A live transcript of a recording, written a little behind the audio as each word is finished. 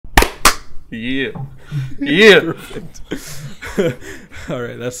Yeah. Yeah. Perfect. All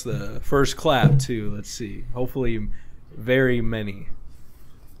right, that's the first clap too. Let's see. Hopefully, very many.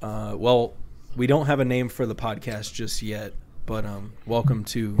 Well, we don't have a name for the podcast just yet, but welcome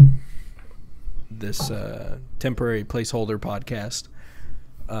to this temporary placeholder podcast.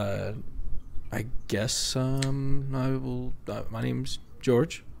 I guess I will. My name's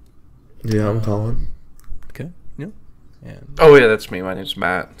George. Yeah, I'm Colin. Okay. Yeah. And Oh yeah, that's me. My name's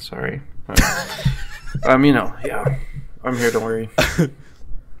Matt. Sorry. I'm here. Don't worry.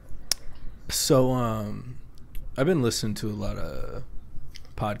 So I've been listening to a lot of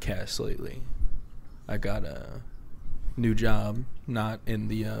podcasts lately. I got a new job, not in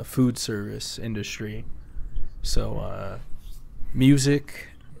the food service industry. So music,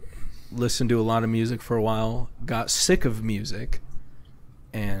 listened to a lot of music for a while, got sick of music,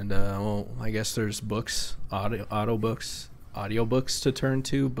 and well, I guess there's books, audiobooks to turn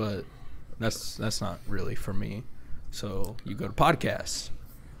to, but that's not really for me. So you go to podcasts.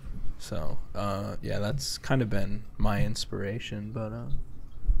 So yeah, that's kind of been my inspiration, but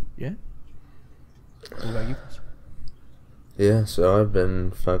yeah. What about you guys? Yeah, so I've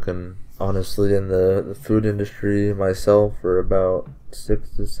been fucking honestly in the food industry myself for about 6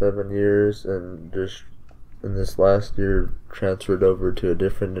 to 7 years, and just in this last year transferred over to a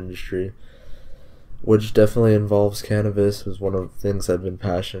different industry, which definitely involves cannabis. Is one of the things I've been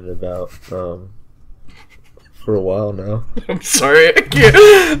passionate about for a while now. I'm sorry. I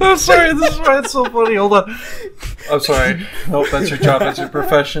can't. I'm sorry. This is why it's so funny. Hold on. I'm sorry. Nope, that's your job. That's your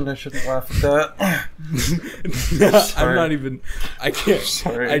profession. I shouldn't laugh at that. I'm not even. I can't.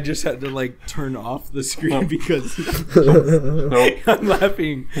 Sorry. I just had to like turn off the screen because Nope. I'm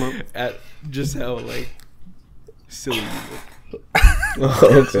laughing at just how like silly you look.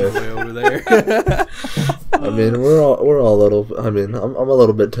 Okay. Way over there. I mean, we're all a little. I mean, I'm a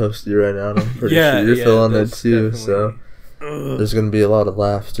little bit toasty right now, and I'm pretty sure you're feeling it too. Definitely. So there's gonna be a lot of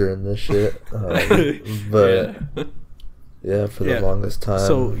laughter in this shit. But yeah, for the longest time.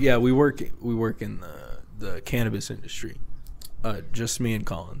 So yeah, we work in the cannabis industry. Just me and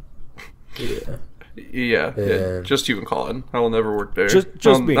Colin. Yeah. Just you and Colin. I will never work there.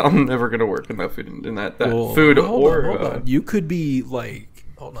 Just me. I'm never gonna work in that food Well, food hold or. on. You could be like,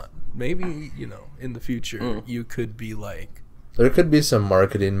 hold on. Maybe in the future you could be like. There could be some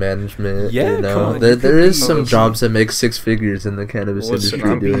marketing management. Yeah, you know? come on, there is some listen. jobs that make 6 figures in the cannabis Listen,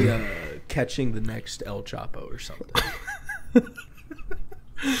 industry. Be Doing. catching the next El Chapo or something.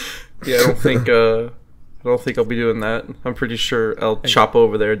 Yeah, I don't think I'll be doing that. I'm pretty sure El Chapo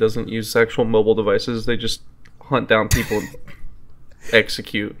over there doesn't use actual mobile devices. They just hunt down people and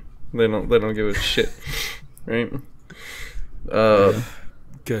execute. They don't give a shit, right?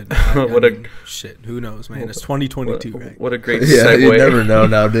 Good. What a shit. Who knows, man? It's 2022, right? What a great Yeah, segue. you never know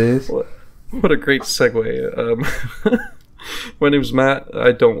nowadays. What a great segue. My name's Matt.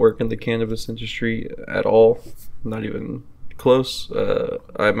 I don't work in the cannabis industry at all. Not even close.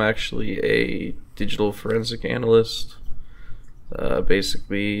 I'm actually a digital forensic analyst.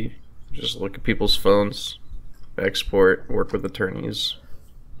 Basically, just look at people's phones, export, work with attorneys.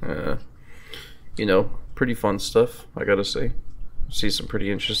 Pretty fun stuff, I gotta say. See some pretty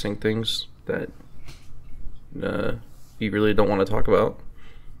interesting things that you really don't want to talk about.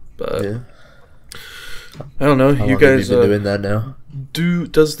 But Yeah. I don't know. How You long have guys you been doing that now?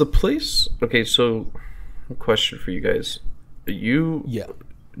 does the place? Okay, so a question for you guys. Yeah.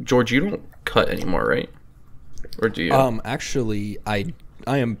 George, you don't cut anymore, right? Or do you? Actually, I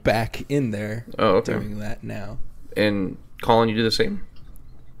am back in there doing that now. And Colin, you do the same?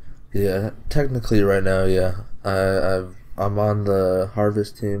 Yeah, technically right now, yeah. I'm on the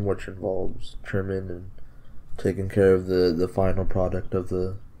harvest team, which involves trimming and taking care of the final product of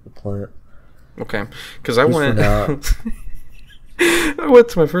the plant. Okay, because I Just went. for now. I went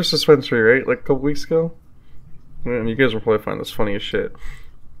to my first dispensary, right, like a couple weeks ago, and you guys will probably find this funny as shit.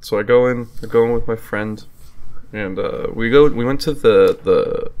 So I go in with my friend, and we went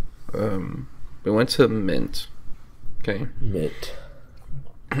to we went to Mint. Okay. Mint.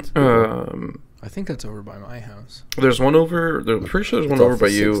 I think that's over by my house. There's one over. I'm pretty sure there's one over by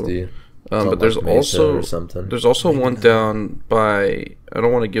you. But there's also one down by. I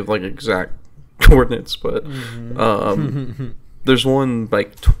don't want to give like exact coordinates, but there's one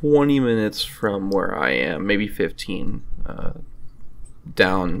like 20 minutes from where I am, maybe 15,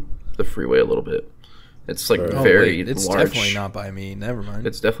 down the freeway a little bit. It's like very it's large. It's definitely not by me. Never mind.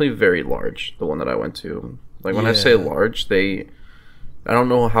 It's definitely very large. The one that I went to. Like when I say large, I don't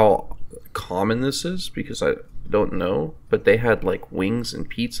know how common this is because I don't know, but they had like wings and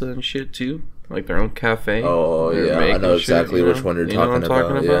pizza and shit too. like their own cafe. Oh yeah, I know exactly which one you're talking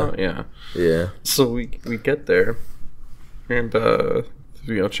about. Yeah. So we get there, and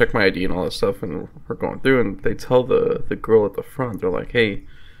check my ID and all that stuff, and we're going through, and they tell the girl at the front, they're like, hey,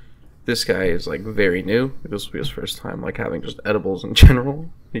 this guy is like very new. This will be his first time like having just edibles in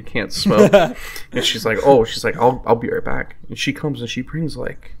general. He can't smoke. And she's like, I'll be right back. And she comes and she brings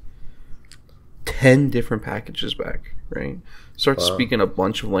like 10 different packages back, right? Starts speaking a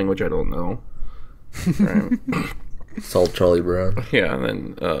bunch of language I don't know. Right? It's all Charlie Brown. Yeah,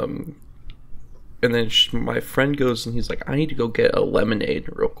 and then my friend goes and he's like, I need to go get a lemonade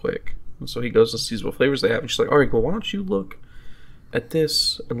real quick. And so he goes and sees what flavors they have, and she's like, all right, well, why don't you look at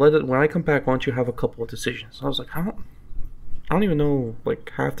this and when I come back, why don't you have a couple of decisions? And I was like, I don't even know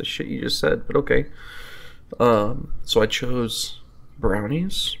like half the shit you just said, but okay. So I chose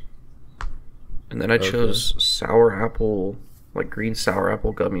brownies, and then I chose sour apple, like green sour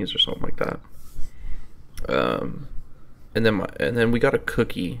apple gummies or something like that. And then we got a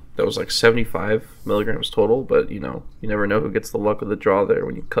cookie that was like 75 milligrams total, but you never know who gets the luck of the draw there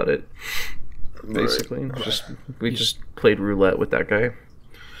when you cut it. Basically, we just played roulette with that guy.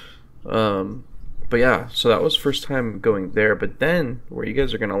 But yeah, so that was first time going there. But then, where you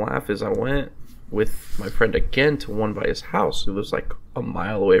guys are gonna laugh is I went with my friend again to one by his house. It was like a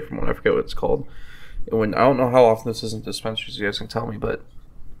mile away from one. I forget what it's called. And I don't know how often this isn't dispensaries, you guys can tell me, but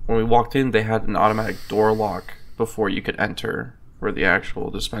when we walked in, they had an automatic door lock before you could enter where the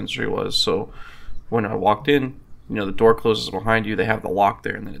actual dispensary was. So when I walked in, the door closes behind you, they have the lock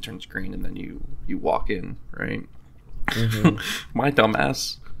there, and then it turns green, and then you walk in, right? Mm-hmm. My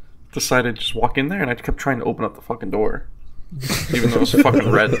dumbass decided to just walk in there, and I kept trying to open up the fucking door, even though it was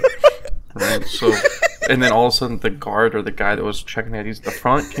fucking red, right? So, and then all of a sudden, the guard or the guy that was checking IDs at the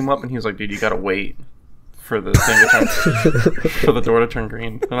front came up, and he was like, dude, you gotta wait for the thing to turn, for the door to turn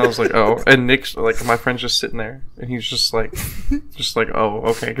green. And I was like, oh. And Nick's like, my friend's just sitting there, and he's just like, oh,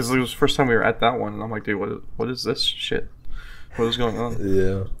 okay, because it was the first time we were at that one, and I'm like, dude, what is this shit? What is going on?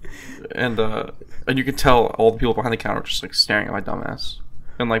 Yeah. And you could tell all the people behind the counter were just like staring at my dumbass.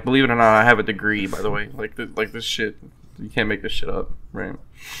 And like, believe it or not, I have a degree, by the way. Like this shit, you can't make this shit up, right?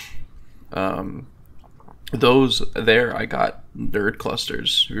 Those there, I got nerd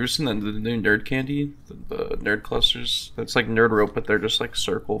clusters. Have you ever seen the new nerd candy? The nerd clusters? That's like nerd rope, but they're just like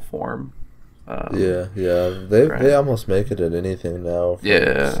circle form. Yeah. They almost make it in anything now.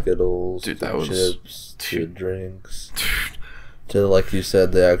 From Skittles, dude, to chips, to drinks. To, like you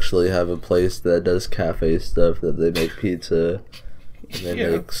said, they actually have a place that does cafe stuff, that they make pizza. And they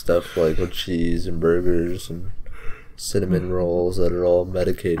make stuff like with cheese and burgers and cinnamon rolls that are all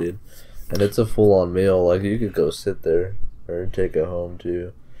medicated. And it's a full-on meal. Like, you could go sit there or take it home,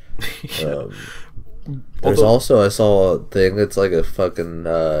 too. There's also, I saw a thing, it's like a fucking,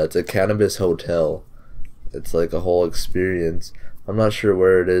 it's a cannabis hotel. It's like a whole experience. I'm not sure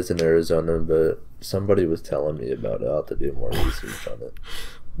where it is in Arizona, but somebody was telling me about it. I'll have to do more research on it.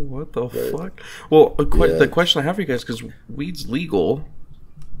 What the fuck? Well, the question I have for you guys, because weed's legal,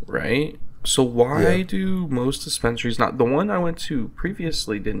 right? So why do most dispensaries not? The one I went to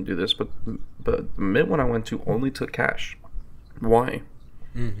previously didn't do this, but the mid one I went to only took cash. Why?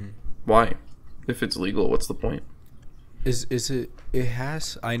 Mm-hmm. Why? If it's legal, what's the point? Is it? It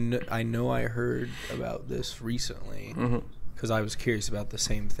has. I know. I heard about this recently because I was curious about the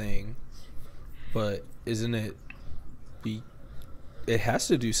same thing. But isn't it? It has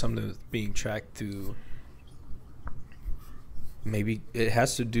to do something with being tracked through. Maybe it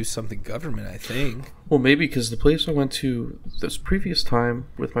has to do something government, I think. Well, maybe because the place I went to this previous time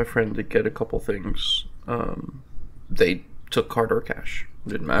with my friend to get a couple things, they took card or cash. It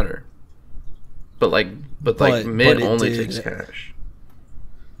didn't matter. But Mint only takes cash.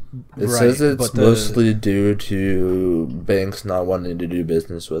 It says it's mostly due to banks not wanting to do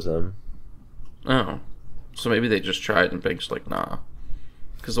business with them. Oh. So maybe they just tried and banks like, nah.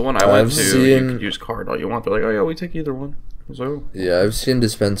 Because the one I went to, you could use card all you want. They're like, oh yeah, we take either one. So, yeah, I've seen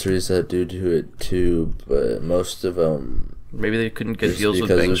dispensaries that do it too, but most of them maybe they couldn't get deals with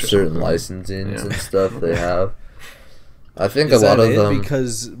banks because of certain licensings and stuff they have. I think a lot of them,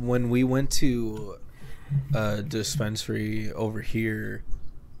 because when we went to a dispensary over here,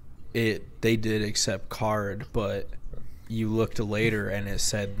 they did accept card, but you looked later and it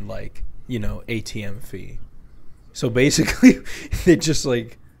said like, ATM fee. So basically, they just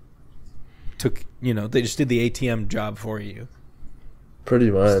like took, they just did the ATM job for you. Pretty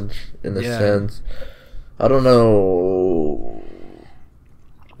much, in a sense. I don't know.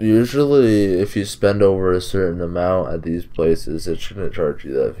 Usually, if you spend over a certain amount at these places, it shouldn't charge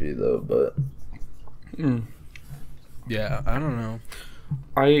you that fee, though, but... Yeah, I don't know.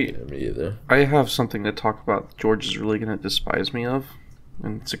 Me either. I have something to talk about. George is really going to despise me of,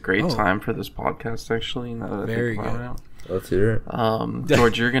 and it's a great time for this podcast. Actually, now that very I think about it. Let's hear it.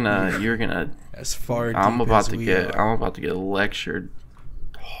 George, you're gonna. As far. I'm about to get lectured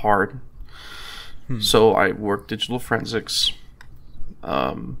hard. So I work digital forensics.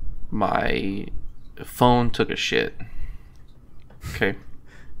 My phone took a shit. Okay,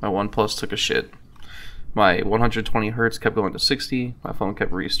 my OnePlus took a shit. My 120 hertz kept going to 60. My phone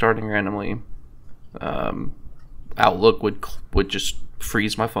kept restarting randomly. Outlook would just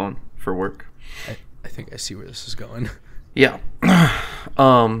freeze my phone for work. I think I see where this is going. Yeah.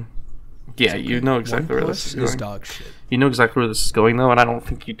 Yeah, you know exactly where this is going. Dog shit. You know exactly where this is going, though, and I don't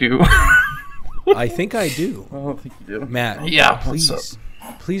think you do. I think I do. I don't think you do. Matt, yeah,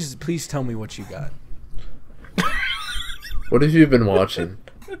 please tell me what you got. What have you been watching?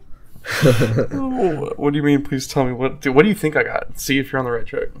 What do you mean, please tell me? What do you think I got? See if you're on the right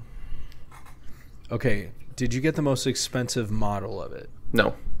track. Okay, did you get the most expensive model of it?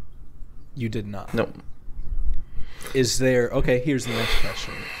 No. You did not? No. Is there... Okay, here's the next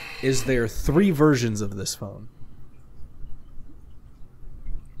question. Is there 3 versions of this phone?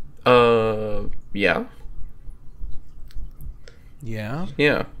 Yeah. Yeah?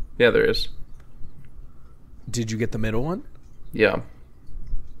 Yeah, there is. Did you get the middle one? Yeah.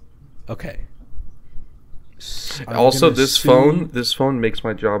 Okay. Also, this phone makes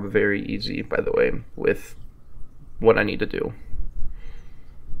my job very easy, by the way, with what I need to do.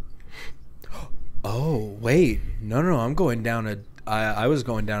 Oh, wait. No, I'm going down I was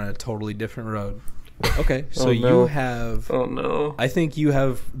going down a totally different road. Okay, so you have... Oh, no. I think you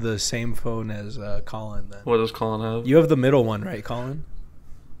have the same phone as Colin, then. What does Colin have? You have the middle one, right, Colin?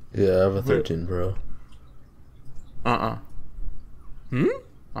 Yeah, I have a 13 Pro. No?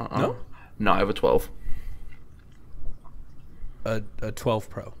 No, I have a 12. A 12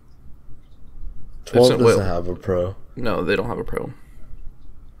 Pro. 12 doesn't have a Pro. No, they don't have a Pro.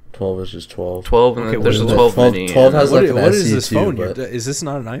 12 is just 12. 12, and then there's a 12 mini. 12 has like an what SE is this too, phone? but... Is this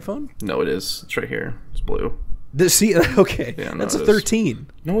not an iPhone? No, it is. It's right here. It's blue. See, okay. Yeah, no, that's a 13.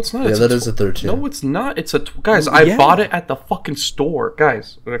 No, it's not. Yeah, that is a 13. No, it's not. It's a... Guys, I bought it at the fucking store.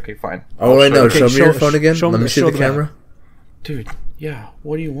 Guys. Okay, fine. Oh, wait, no. Show me your phone again. Let me see the camera. Dude, yeah.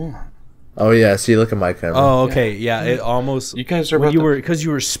 What do you want? Oh, yeah. See, look at my camera. Oh, okay. Yeah, it almost... You guys are about because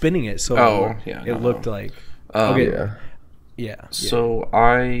you were spinning it, so it looked like... Okay. Yeah. So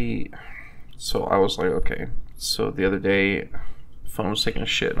I was like, okay. So the other day, phone was taking a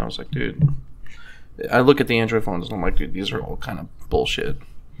shit, and I was like, dude... I look at the Android phones, and I'm like, dude, these are all kind of bullshit.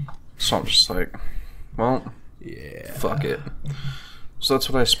 So I'm just like, well... Yeah. Fuck it. So that's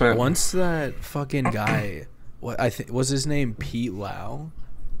what I spent. Once that fucking guy... What I think was his name Pete Lau?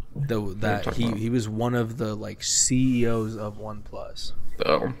 He was one of the like CEOs of OnePlus.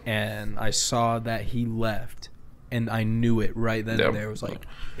 Oh. And I saw that he left, and I knew it right then and there. It was like,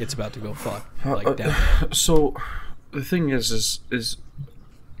 it's about to go down. So the thing is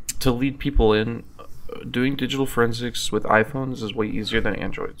to lead people in, doing digital forensics with iPhones is way easier than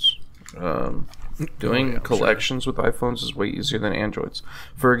Androids. Doing collections with iPhones is way easier than Androids.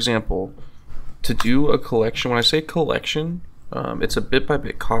 For example, to do a collection, when I say collection, it's a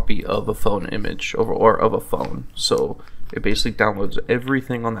bit-by-bit copy of a phone image or of a phone. So it basically downloads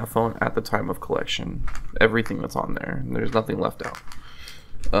everything on that phone at the time of collection, everything that's on there, and there's nothing left out.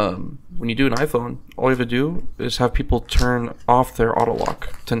 When you do an iPhone, all you have to do is have people turn off their auto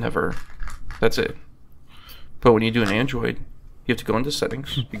lock to never. That's it. But when you do an Android, you have to go into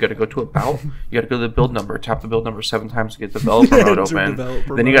settings. You got to go to about. You got to go to the build number. Tap the build number 7 times to get developer mode open.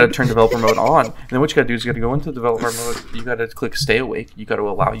 Then you got to turn developer mode on. And then what you got to do is you got to go into developer mode. You got to click stay awake. You got to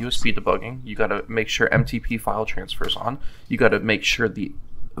allow USB debugging. You got to make sure MTP file transfers on. You got to make sure the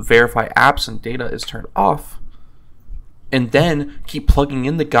verify apps and data is turned off. And then keep plugging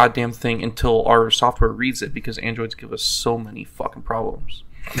in the goddamn thing until our software reads it, because Androids give us so many fucking problems.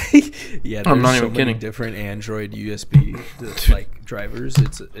 Yeah, I'm not so even kidding. Different Android USB like drivers.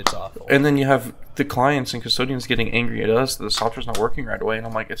 It's awful. And then you have the clients and custodians getting angry at us that the software's not working right away, and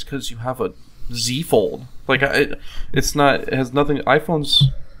I'm like, it's because you have a Z Fold. Like, it's not. It has nothing. iPhones,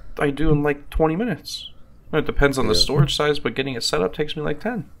 I do in like 20 minutes. It depends on the storage size, but getting it set up takes me like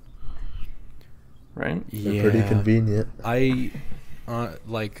 10. Right? Yeah. They're pretty convenient. I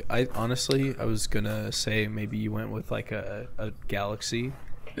honestly, I was gonna say maybe you went with like a Galaxy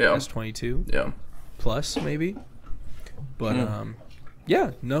S22 Plus maybe, but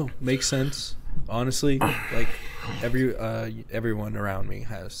makes sense. Honestly, like everyone around me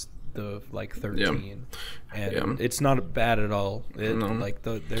has the like 13, and it's not bad at all. Like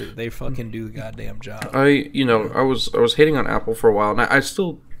they fucking do the goddamn job. I was hating on Apple for a while, and I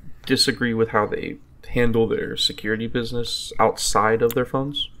still disagree with how they handle their security business outside of their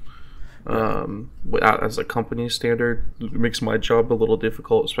phones. As a company standard, it makes my job a little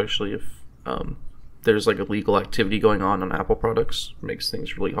difficult, especially if there's like illegal activity going on Apple products. It makes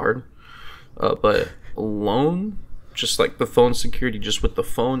things really hard. But alone, just like the phone security, just with the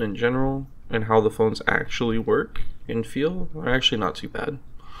phone in general and how the phones actually work and feel, are actually not too bad.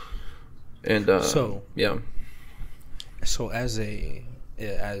 And so as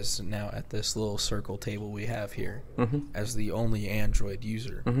now at this little circle table we have here, as the only Android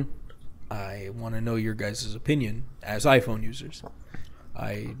user, I want to know your guys' opinion as iPhone users.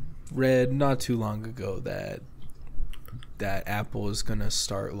 I read not too long ago that Apple is gonna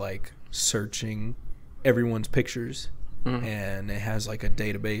start like searching everyone's pictures, and it has like a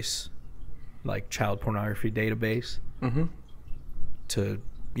database, like child pornography database, to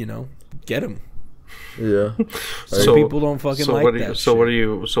get them. Yeah. So people don't fucking like that. So what are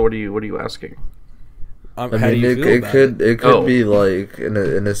you asking? I mean, it could be like in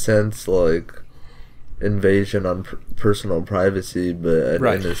a sense like invasion on personal privacy, but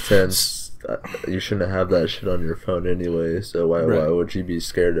in a sense you shouldn't have that shit on your phone anyway. So why would you be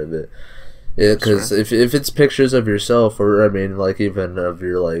scared of it? Yeah, because if it's pictures of yourself, or I mean, like even of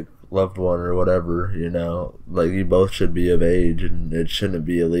your like loved one or whatever, like you both should be of age, and it shouldn't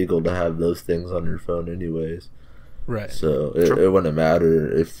be illegal to have those things on your phone anyways. Right. So it wouldn't matter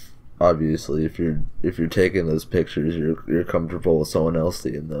if. Obviously, if you're taking those pictures, you're comfortable with someone else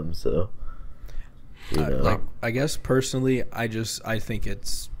seeing them. So, like I guess personally, I think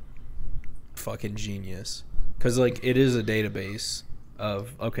it's fucking genius, because like it is a database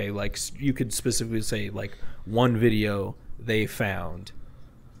of like you could specifically say like one video they found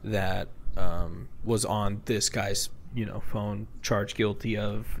that was on this guy's phone, charged guilty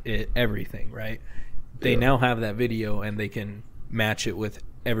of everything, right? They now have that video and they can match it with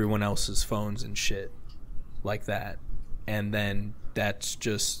everyone else's phones and shit like that, and then that's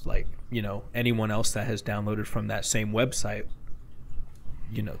just like anyone else that has downloaded from that same website,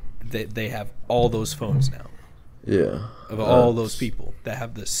 they have all those phones now of all those people that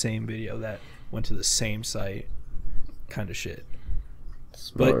have the same video that went to the same site, kind of shit.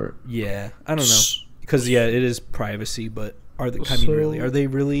 Smart. But I don't know, because it is privacy, but are they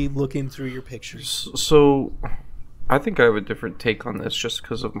really looking through your pictures? So I think I have a different take on this just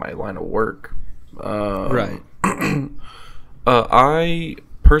because of my line of work. Right. I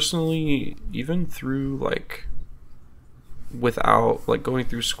personally, even through without going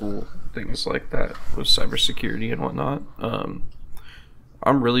through school, things like that with cybersecurity and whatnot, I'm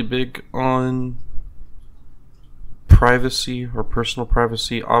really big on privacy or personal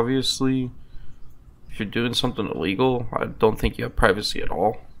privacy. Obviously, if you're doing something illegal, I don't think you have privacy at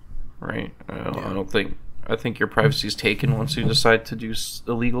all, right? I think your privacy is taken once you decide to do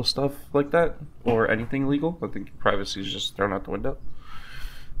illegal stuff like that, or anything illegal. I think privacy is just thrown out the window.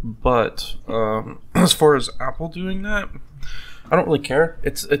 But as far as Apple doing that, I don't really care.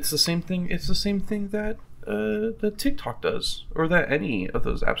 It's the same thing. It's the same thing that TikTok does, or that any of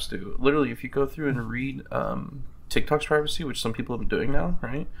those apps do. Literally, if you go through and read TikTok's privacy, which some people have been doing now,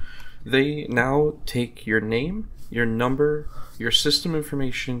 right? They now take your name, your number, your system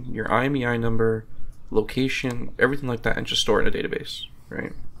information, your IMEI number, location, everything like that, and just store it in a database,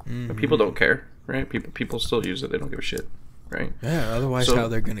 right? And people don't care, right? People still use it. They don't give a shit, right? Yeah, otherwise how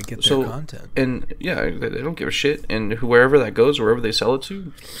they're going to get their content. And they don't give a shit, and wherever that goes, wherever they sell it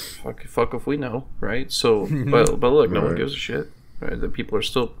to, fuck if we know, right? So but look, no one gives a shit, right? The people are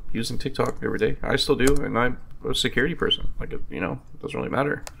still using TikTok every day. I still do, and I'm a security person. It doesn't really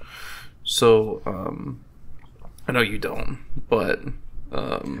matter. So I know you don't, but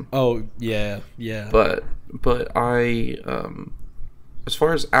But I as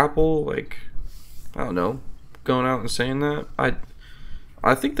far as Apple, I don't know, going out and saying that,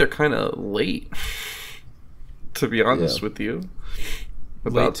 I think they're kind of late, to be honest with you.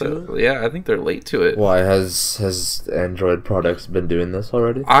 About that. Yeah, I think they're late to it. Why has Android products been doing this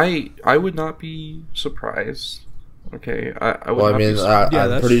already? I would not be surprised. Okay, I would. Well,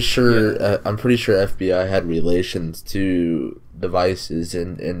 I'm pretty sure FBI had relations to devices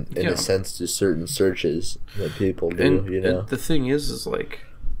in a sense to certain searches that people do. And the thing is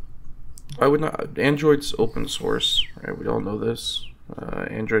I would not. Android's open source, right? We all know this.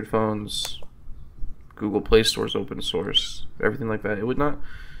 Android phones, Google Play Store's open source, everything like that. It would not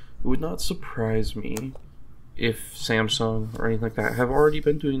surprise me if Samsung or anything like that have already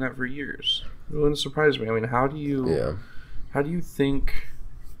been doing that for years. It wouldn't surprise me. I mean, how do you think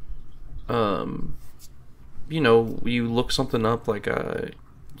you know, you look something up like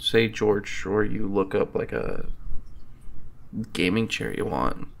say George, or you look up like a gaming chair you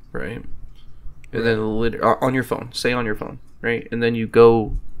want, right? And then on your phone, say on your phone, right? And then you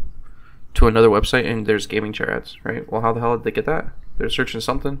go to another website and there's gaming chair ads, right? Well, how the hell did they get that? They're searching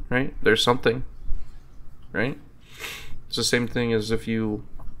something, right? There's something, right? It's the same thing as if you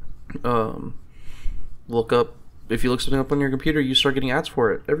look something up on your computer, you start getting ads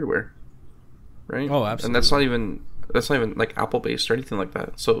for it everywhere, right? Oh, absolutely. And that's not even like Apple based or anything like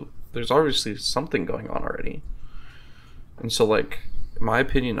that. So there's obviously something going on already. And so, like, my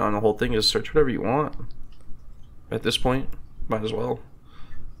opinion on the whole thing is search whatever you want. At this point, might as well.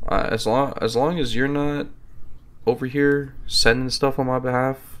 As long as you're not over here sending stuff on my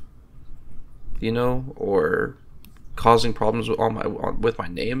behalf, you know, or causing problems with my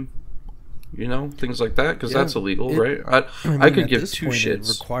name, you know, things like that, because that's illegal, right? I could give two shits.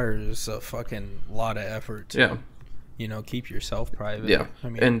 It requires a fucking lot of effort to, you know, keep yourself private. Yeah, I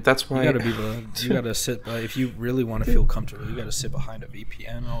mean, and that's why you gotta sit. If you really want to feel comfortable, you gotta sit behind a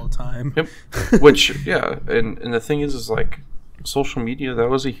VPN all the time. Yep. Which, and the thing is like, social media, that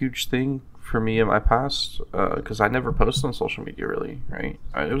was a huge thing for me in my past, because I never posted on social media really, right?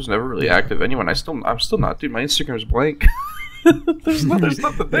 I was never really active. I'm still not, dude. My Instagram is blank. there's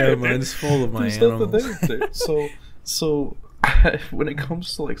nothing there. Yeah, mine's full of my animals. So when it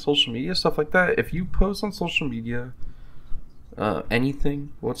comes to like social media stuff like that, if you post on social media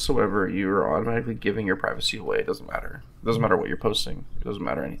anything whatsoever, you're automatically giving your privacy away. It doesn't matter what you're posting. It doesn't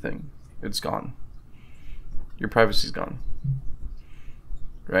matter anything. It's gone. Your privacy's gone.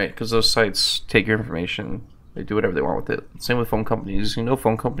 Right? Because those sites take your information. They do whatever they want with it. Same with phone companies. You know,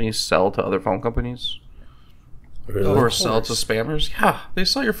 phone companies sell to other phone companies. Really? Or sell to spammers. Yeah, they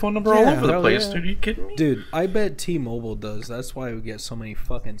sell your phone number all over the place, dude. Are you kidding me? Dude, I bet T-Mobile does. That's why we get so many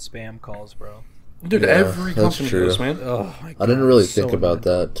fucking spam calls, bro. Dude, every company does, man. Oh my God, I didn't really think about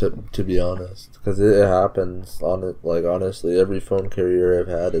that, to be honest, because it happens on it. Like, honestly, every phone carrier I've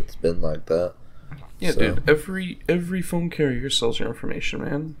had, it's been like that. Yeah, so. Dude, every phone carrier sells your information,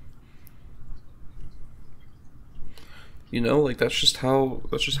 man. You know, like that's just how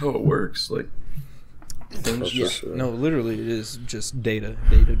it works. Like things. No, literally, it is just data.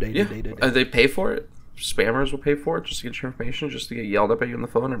 And they pay for it. Spammers will pay for it just to get your information, just to get yelled at you on the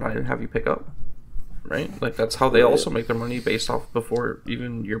phone and not even have you pick up. Right? Like that's how they also make their money, based off before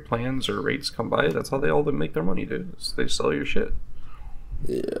even your plans or rates come by. That's how they all make their money, dude. They sell your shit.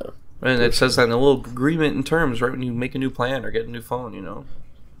 Yeah. And it says that in a little agreement in terms, right, when you make a new plan or get a new phone, you know,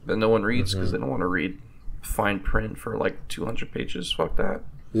 that no one reads because they don't want to read fine print for like 200 pages. Fuck that.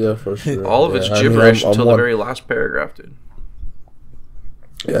 Yeah, for sure. All of it's gibberish until the very last paragraph, dude.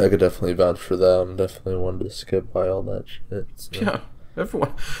 Yeah, I could definitely vouch for that. I'm definitely one to skip by all that shit. So. Yeah,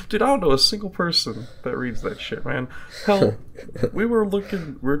 everyone. Dude, I don't know a single person that reads that shit, man. Hell, we were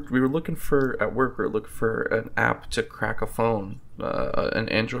looking for an app to crack a phone. An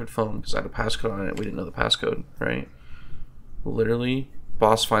Android phone, because I had a passcode on it. We didn't know the passcode, right? Literally,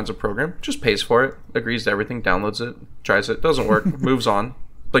 boss finds a program, just pays for it, agrees to everything, downloads it, tries it, doesn't work, moves on.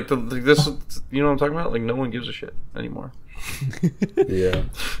 Like this, you know what I'm talking about? Like no one gives a shit anymore. Yeah.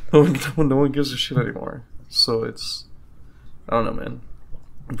 No one gives a shit anymore. So it's, I don't know, man.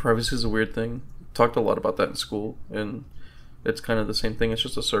 Privacy is a weird thing. Talked a lot about that in school, and it's kind of the same thing. It's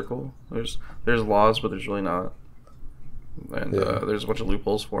just a circle. There's laws, but there's really not. And there's a bunch of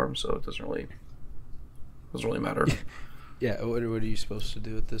loopholes for them, so it doesn't really matter. Yeah, what are you supposed to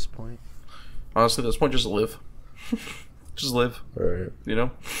do at this point? Honestly, at this point, just live. Just live. Right. You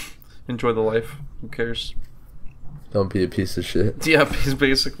know? Enjoy the life. Who cares? Don't be a piece of shit. Yeah,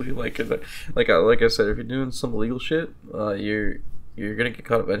 basically, like I said, if you're doing some illegal shit, you're gonna get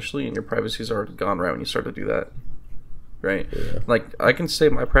caught eventually, and your privacy's already gone right when you start to do that. Right? Yeah. Like, I can say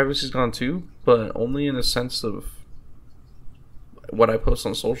my privacy's gone too, but only in a sense of what I post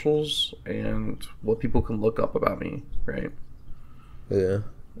on socials and what people can look up about me, right? Yeah.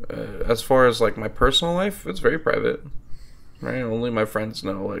 As far as like my personal life, it's very private, right? Only my friends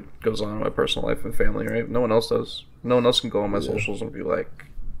know what goes on in my personal life and family, right? No one else does. No one else can go on my socials and be like,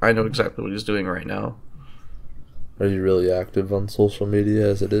 I know exactly what he's doing right now. Are you really active on social media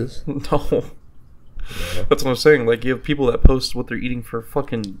as it is? No. Yeah. That's what I'm saying. Like, you have people that post what they're eating for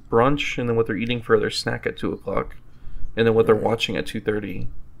fucking brunch, and then what they're eating for their snack at 2 o'clock. And then what they're watching at 2:30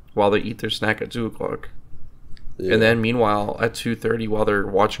 while they eat their snack at 2 o'clock. Yeah. And then meanwhile at 2:30 while they're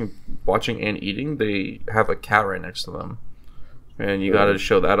watching and eating, they have a cat right next to them. And you gotta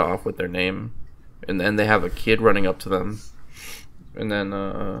show that off with their name. And then they have a kid running up to them. And then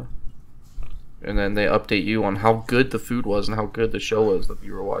they update you on how good the food was and how good the show was that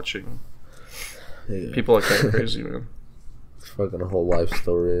you were watching. Yeah. People like that are crazy, man. It's fucking a whole life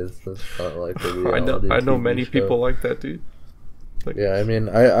story. It's not like a reality I know TV many show. people like that, dude. Like, yeah, I mean,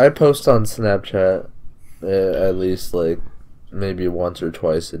 I post on Snapchat at least like maybe once or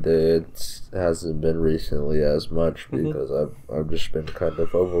twice a day. It hasn't been recently as much because I've just been kind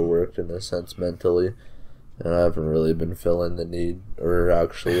of overworked in a sense mentally, and I haven't really been feeling the need or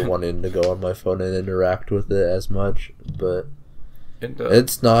actually wanting to go on my phone and interact with it as much. But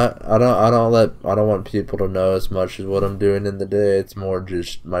it's not. I don't want people to know as much as what I'm doing in the day. It's more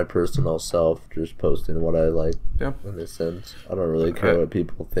just my personal self, just posting what I like. Yeah. In a sense, I don't really care what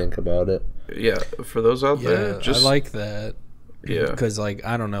people think about it. Yeah, for those out there, I like that. Yeah, because like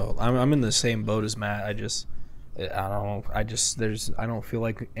I don't know, I'm in the same boat as Matt. I don't feel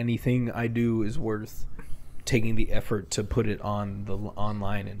like anything I do is worth taking the effort to put it on the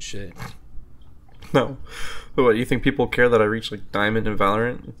online and shit. No, but what, you think people care that I reach like Diamond in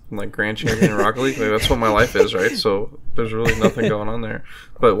Valorant, and, like Grand Champion in Rocket League? Like, that's what my life is, right? So there's really nothing going on there.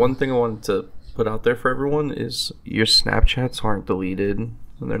 But one thing I wanted to put out there for everyone is your Snapchats aren't deleted and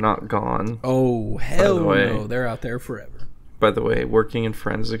they're not gone. Oh hell no, they're out there forever. By the way, working in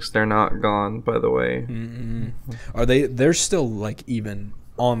forensics, they're not gone. By the way, are they? They're still like even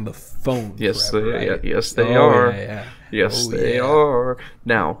on the phone. Yes, forever, right? Yes, they are. Yeah. Yes, they are.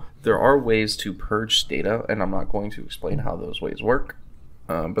 Now there are ways to purge data, and I'm not going to explain how those ways work.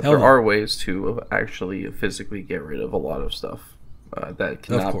 But there are ways to actually physically get rid of a lot of stuff that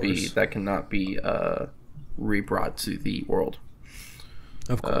cannot be rebrought to the world.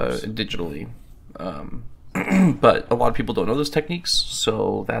 Of course, digitally. But a lot of people don't know those techniques,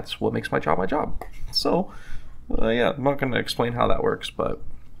 so that's what makes my job my job. So, yeah, I'm not going to explain how that works, but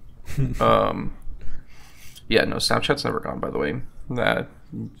yeah, no, Snapchat's never gone, by the way.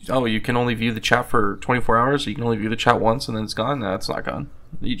 You can only view the chat for 24 hours, so you can only view the chat once and then it's gone. No, it's not gone.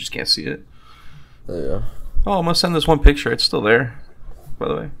 You just can't see it. Yeah. Oh, I'm going to send this one picture. It's still there, by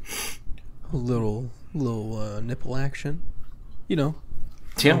the way. A little nipple action, you know.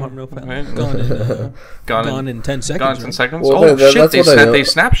 Yeah. Gone in 10 seconds. Gone in 10 seconds? Well, shit, they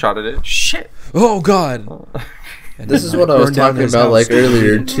snapshotted it. Shit. Oh, God. This is what I was talking about like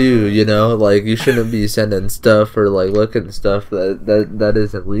earlier too, you know, like you shouldn't be sending stuff or like looking at stuff that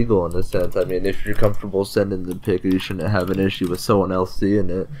isn't legal in a sense. I mean, if you're comfortable sending the pic, you shouldn't have an issue with someone else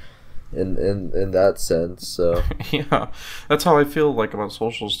seeing it in that sense. So yeah, that's how I feel like about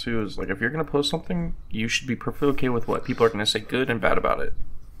socials too, is like if you're gonna post something, you should be perfectly okay with what people are gonna say good and bad about it,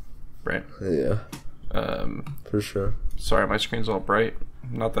 right? Yeah. For sure. Sorry, my screen's all bright.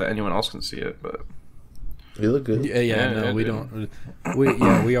 Not that anyone else can see it, but you look good. Yeah, we don't.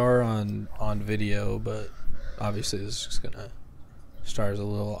 We are on video, but obviously this is just gonna start as a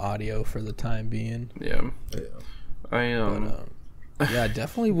little audio for the time being. Yeah. Yeah,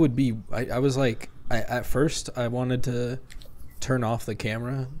 definitely would be. I was like, at first I wanted to turn off the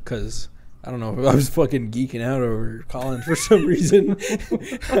camera because I don't know, I was fucking geeking out over Colin for some reason.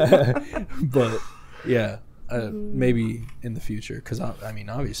 But yeah. Maybe in the future, because I mean,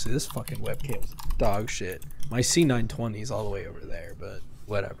 obviously this fucking webcam is dog shit. My C920 is all the way over there, but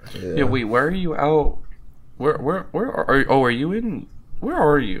whatever. Yeah, wait, where are you out? Where are you? Oh, are you in? Where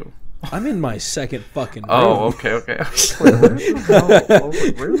are you? I'm in my second fucking room. Oh, okay. I was like,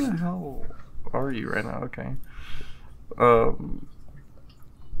 where the hell are you right now? Okay.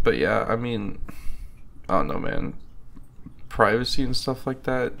 But yeah, I mean, I don't know, man. Privacy and stuff like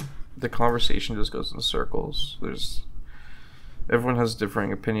that. The conversation just goes in circles. Everyone has a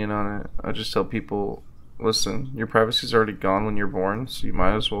differing opinion on it. I just tell people, listen, your privacy's already gone when you're born, so you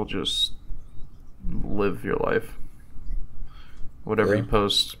might as well just live your life. Whatever you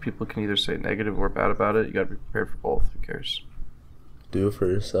post, people can either say negative or bad about it. You gotta be prepared for both. Who cares? Do it for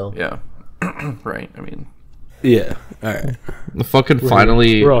yourself. Yeah. Right. I mean. Yeah. All right. The fucking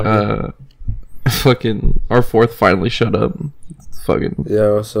our fourth finally shut up. Fucking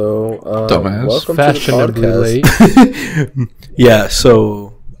so dumbass. Welcome to the podcast. Yeah,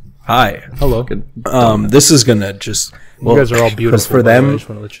 so hi. Hello. This is gonna just you guys are all beautiful. For them,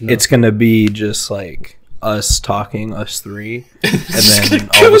 it's gonna be just like us talking, us three, and then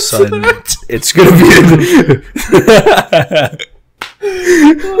all of a sudden it's gonna be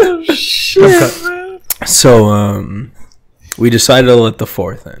oh shit, man. So we decided to let the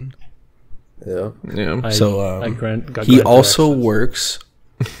fourth in. Yeah. So he also works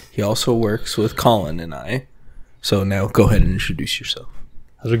with Colin and I. So now go ahead and introduce yourself.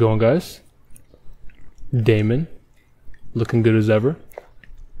 How's it going, guys? Damon, looking good as ever.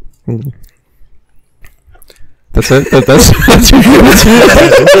 That's it. That's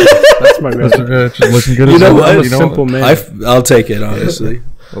That's my message. Just looking good. You know what? I'm a simple man. I'll take it, honestly.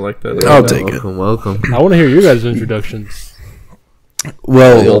 I like that. I'll take it. Welcome. I want to hear your guys' introductions.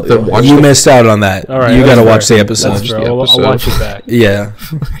 Well, you missed out on that. All right, you got to watch the That's episode. fair. I'll watch it back. Yeah,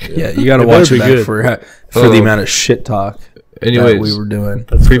 you got to It watch better it be back good. for the amount of shit talk Anyways, that we were doing.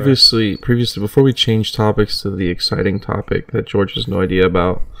 previously, before we change topics to the exciting topic that George has no idea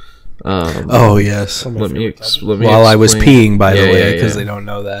about. Oh yes. Let me While I was explain. peeing, by the way, because yeah. they don't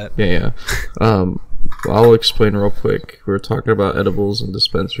know that. Yeah. I'll explain real quick. We were talking about edibles and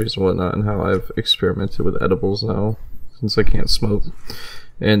dispensaries and whatnot, and how I've experimented with edibles now since I can't smoke.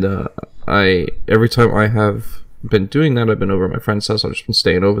 And every time I have been doing that, I've been over at my friend's house. I've just been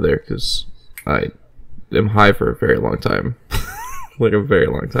staying over there because I am high for a very long time, like a very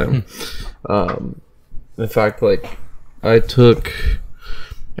long time. In fact, like I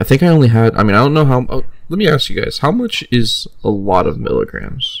think I only had. I mean, I don't know how. Let me ask you guys: how much is a lot of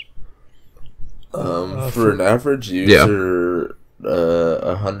milligrams? For an average user,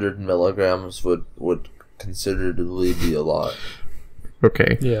 100 milligrams would considerably be a lot.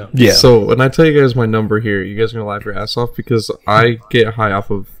 Okay. Yeah. So when I tell you guys my number here, you guys are gonna laugh your ass off because I get high off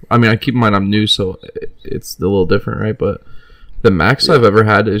of. I mean, I keep in mind I'm new, so it's a little different, right? But the max I've ever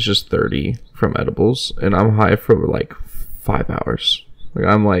had is just 30 from edibles, and I'm high for like 5 hours. Like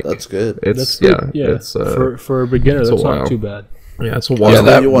I'm like, that's good. It's Good. Yeah. It's for a beginner, it's a that's while. not too bad. Yeah, it's a while.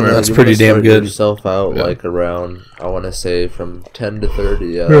 Yeah, that's pretty damn good. Yourself out Yeah. like around, I want to say from 10 to 30.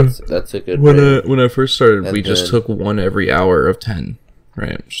 Yeah, that's a good. When I first started, And we just then- took one every hour of 10.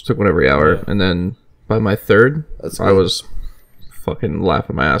 Right, just took one every hour, Yeah. and then by my third, That's I good. was fucking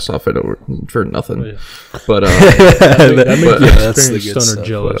laughing my ass off for nothing. Yeah. But That makes but- the that's the experienced good stoner stuff,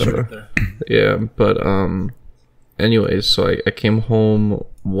 jealous but, right there. yeah, but anyways, so I came home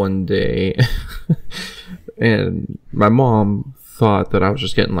one day, and my mom thought that I was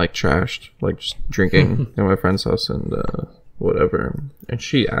just getting like trashed, like just drinking at my friend's house and whatever. And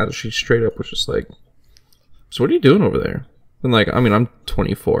she straight up was just like, "So what are you doing over there?" And like, I mean, I'm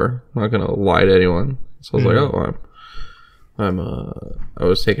 24. I'm not gonna lie to anyone. So I was like, "Oh, I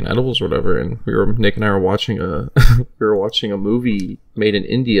was taking edibles or whatever." And Nick and I were watching a movie made in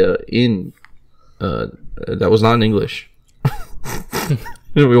India that was not in English.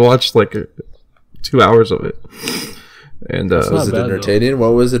 And we watched like 2 hours of it. And Was it bad, entertaining?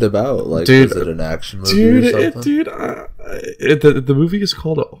 What was it about? Like, Dude, was it an action movie or something? The movie is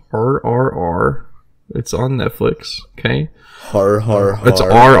called RRR. It's on Netflix. Okay. It's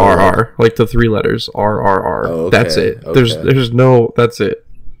RRR, like the 3 letters RRR. Oh, okay, That's it. okay. There's no. That's it.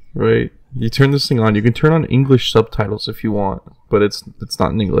 Right. You turn this thing on. You can turn on English subtitles if you want, but it's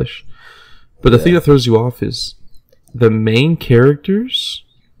not in English. But the thing that throws you off is the main characters.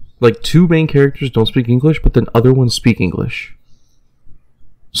 Like 2 main characters don't speak English, but then other ones speak English.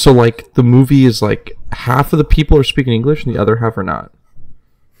 So like the movie is like half of the people are speaking English and the other half are not.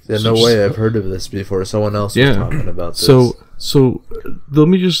 Yeah, no way. I've heard of this before. Someone else was talking about this. So let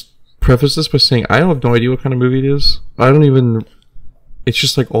me just preface this by saying I have no idea what kind of movie it is. It's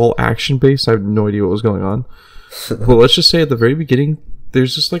just like all action based. I have no idea what was going on. Well, let's just say at the very beginning,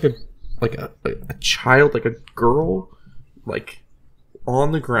 there's just like a child, like a girl, like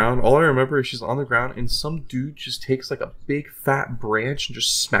on the ground. All I remember is she's on the ground and some dude just takes like a big fat branch and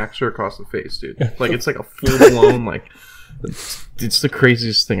just smacks her across the face, dude. Like it's like a full blown like it's the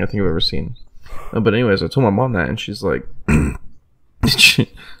craziest thing I think I've ever seen. But anyways, I told my mom that and she's like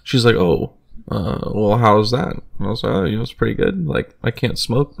she's like, "Oh, well, how's that?" And I was like, "Oh, it's pretty good. Like I can't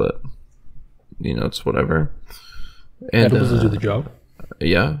smoke, but it's whatever." And Edibles will do the job.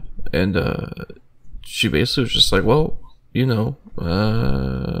 yeah, and she basically was just like, "Well, you're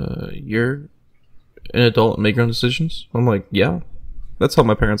an adult and make your own decisions." I'm like, "Yeah, that's how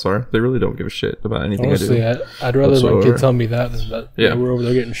my parents are. They really don't give a shit about anything Honestly, I do." I'd rather my whatsoever. kid tell me that than that. Yeah. We're over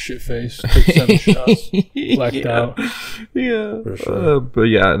there getting shit faced, took 7 shots, blacked out. Yeah, For sure. but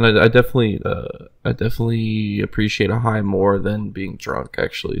yeah, and I definitely appreciate a high more than being drunk,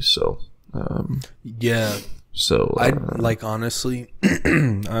 actually. So, Yeah. so I like honestly, I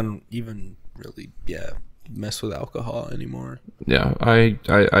don't even really mess with alcohol anymore. yeah, I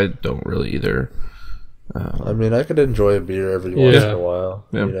don't really either. I mean, I could enjoy a beer every once in a while.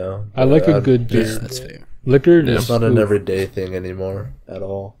 Yeah. You know, I like a I'd good beer. just- That's fair. Liquor, Yeah. It's just not an oof. everyday thing anymore at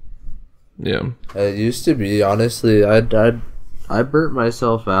all. Yeah, It used to be. Honestly, I burnt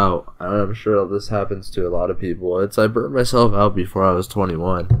myself out. I'm sure this happens to a lot of people. I burnt myself out before I was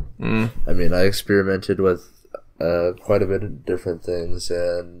 21. I mean, I experimented with quite a bit of different things,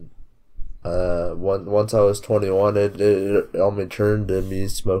 and once I was 21, it only turned to me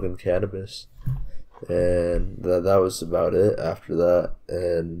smoking cannabis, and that was about it. After that,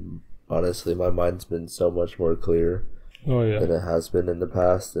 and honestly, my mind's been so much more clear than it has been in the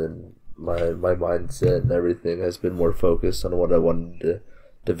past, and my mindset and everything has been more focused on what I wanted to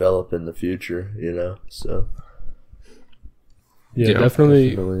develop in the future, you know. So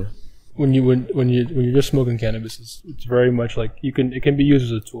definitely. When you're just smoking cannabis, it's very much like it can be used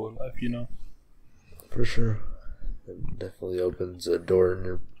as a tool in life, you know. For sure, it definitely opens a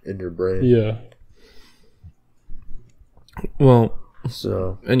door in your brain. Yeah. Well,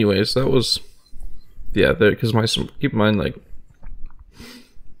 so anyways, that was because keep in mind, like,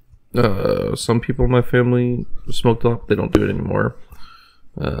 some people in my family smoked a lot. They don't do it anymore.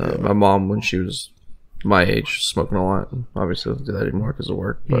 My mom, when she was my age, smoking a lot. Obviously doesn't do that anymore because of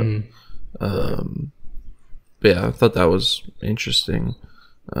work, but yeah, I thought that was interesting.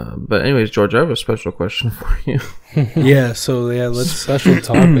 But anyways, George, I have a special question for you. Let's special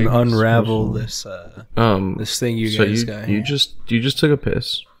topic unravel this this thing you guys got. You just took a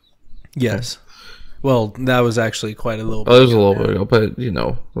piss. Yes. Well, that was actually quite a little bit. Oh, it was a little bit ago, but you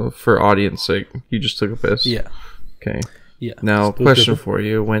know, for audience sake, you just took a piss. Yeah. Okay. Yeah. Now, question for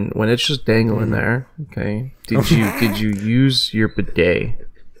you: when it's just dangling there, okay? Did you use your bidet?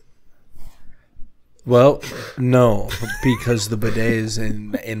 Well, no, because the bidet is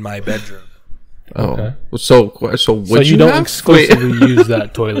in my bedroom. Oh, okay. So you don't exclusively use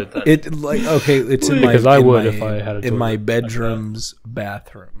that toilet then? It's in my because I would if I had a toilet in my bedroom's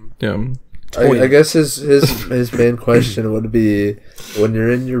bathroom. Yeah. I guess his main question would be when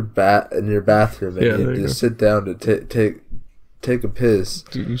you're in your bathroom and you just sit down to take a piss.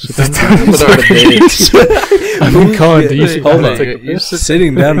 Dude, you sit down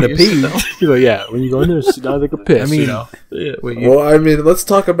sitting down to pee. You're like, yeah, when you go in there, sit down to take a piss. I mean, you know? Well, I mean, let's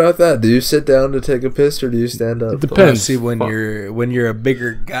talk about that. Do you sit down to take a piss or do you stand up? It depends. See, when you're a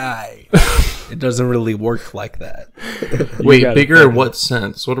bigger guy, it doesn't really work like that. Wait, bigger in what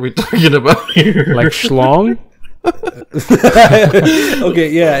sense? What are we talking about here? Like schlong?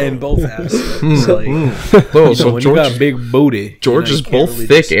 Okay, yeah, in both aspects. So when George, you got a big booty, George is both really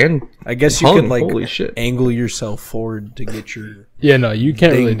thick and I guess you hung. can like Holy shit. angle yourself forward to get your no, you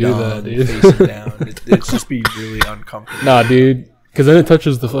can't really do that, dude. Facing down. It's just be really uncomfortable. Nah, dude. Because then it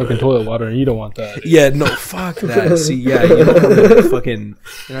touches the fucking toilet water, and you don't want that. Yeah, no, fuck that. See, yeah, you don't want to fucking.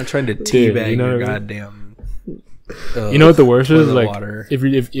 You're not trying to teabag your goddamn. You know what the worst is? Like, water. if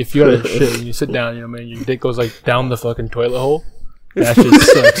you got a shit and you sit down, you know, man, your dick goes like down the fucking toilet hole. That shit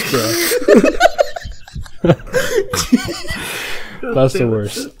sucks, bro. That's the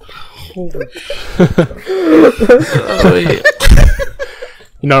worst. Oh, yeah.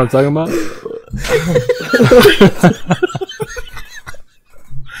 You know what I'm talking about?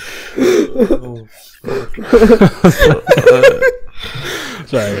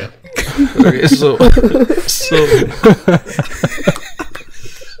 Sorry, man. Okay, so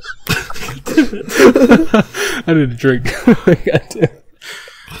I need a drink.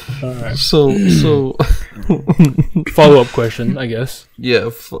 All right. So follow-up question, I guess. Yeah.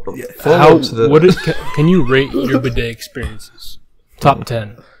 Follow-up to that. Can you rate your bidet experiences? Top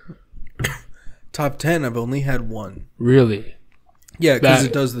 10. Top 10. I've only had one. Really? Yeah, because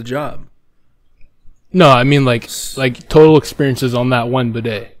it does the job. No, I mean like total experiences on that one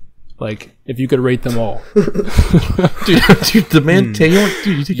bidet. Like, if you could rate them all. dude, the man, you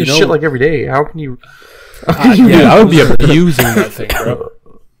take a shit like every day. How can you? I would be abusing that thing, bro.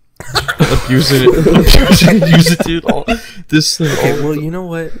 Abusing it, use it, dude. This thing. Okay, well, you know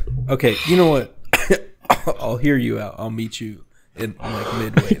what? Okay, you know what? I'll hear you out. I'll meet you in like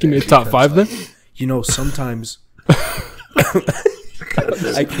midway. Give me a top 5 then. You know, sometimes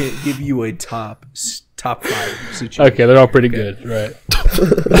I can't give you a top 5 situation. Okay, they're all pretty good, right?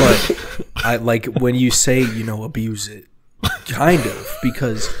 But I like when you say, you know, abuse it, kind of,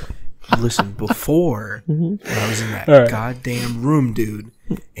 because listen, before when I was in that goddamn room, dude,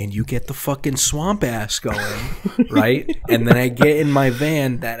 and you get the fucking swamp ass going, right? And then I get in my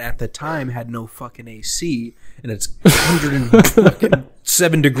van that at the time had no fucking AC, and it's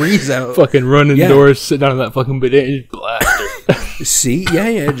 107 degrees out. Fucking run indoors, sit down on that fucking bidet, and just blast it. See,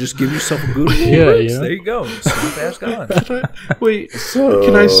 yeah, just give yourself a good you know? There you go. Swamp ass gone. Wait, so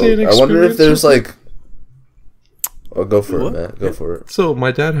can I say an experience? I wonder if there's like. Oh, go for it, Matt. Go for it. So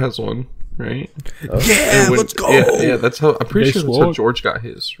my dad has one, right? Yeah, let's go. Yeah, that's how. I'm pretty sure that's how George got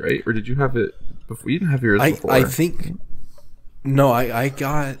his, right? Or did you have it before? You didn't have yours before. I think. No, I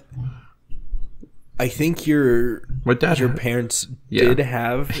got. I think your parents did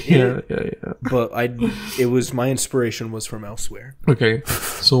have it. Yeah. But it was my inspiration was from elsewhere. Okay,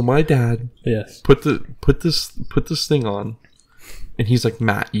 so my dad put this thing on, and he's like,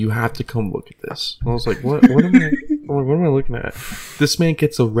 Matt, you have to come look at this. And I was like, what am what am I looking at? This man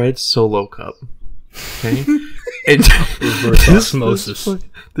gets a red Solo cup. Okay, and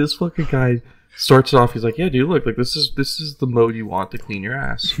this fucking guy starts off. He's like, "Yeah, dude, look, like this is the mode you want to clean your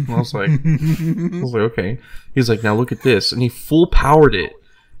ass." And I was like, "Okay." He's like, "Now look at this," and he full powered it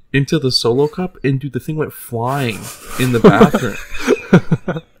into the Solo cup, and dude, the thing went flying in the bathroom.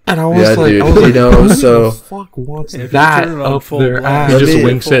 And I was like, dude, who the fuck wants that up their ass? Just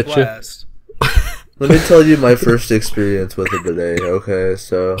winks at you. Let me tell you my first experience with a bidet. Okay,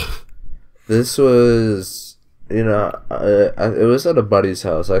 so this was, it was at a buddy's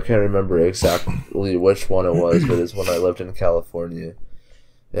house. I can't remember exactly which one it was, but it's when I lived in California.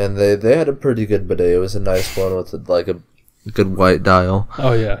 And they had a pretty good bidet. It was a nice one with like a good white dial.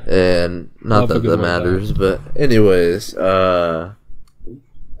 Oh yeah. And not that matters, but anyways,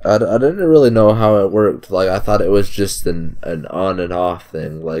 I didn't really know how it worked. Like, I thought it was just an on and off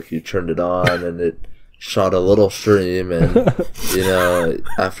thing. Like, you turned it on and it shot a little stream, and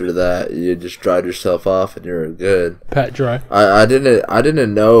after that you just dried yourself off and you're good. Pat dry. I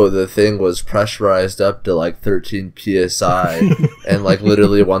didn't know the thing was pressurized up to like 13 psi and like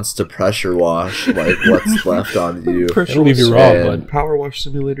literally wants to pressure wash like what's left on you. It'll leave you raw, bud. Power wash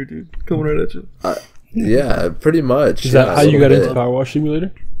simulator, dude, coming right at you. Yeah, pretty much. Is that how you got into Power Wash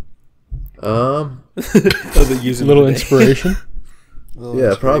Simulator? A little inspiration.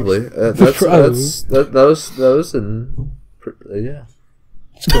 Yeah, probably. That was in. Yeah.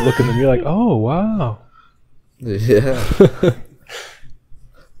 Just go looking at me like, oh wow. Yeah.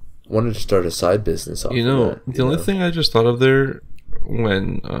 Wanted to start a side business off. The only thing I just thought of there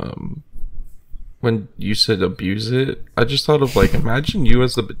when you said abuse it, I just thought of like, imagine you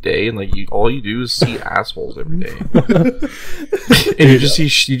as the bidet and like all you do is see assholes every day, and you just see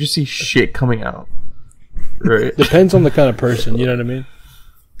shit coming out. Right. Depends on the kind of person, you know what I mean?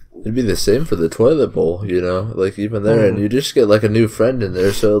 It'd be the same for the toilet bowl, like even there, and you just get like a new friend in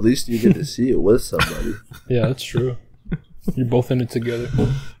there, so at least you get to see it with somebody. Yeah, that's true. You're both in it together.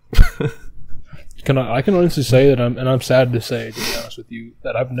 I can honestly say that I'm sad to say, to be honest with you,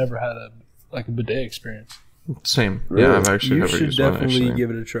 that I've never had a bidet experience. Same. Really? Yeah, I've actually never used one. You should definitely give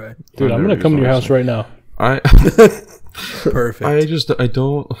it a try. Dude, I'm gonna come to your house right now. Perfect. I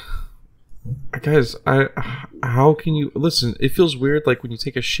don't. Guys, how can you listen? It feels weird, like when you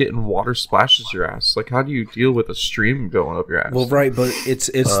take a shit and water splashes your ass. Like, how do you deal with a stream going up your ass? Well, right, but it's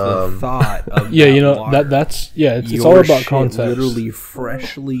the thought of it's all about context. Literally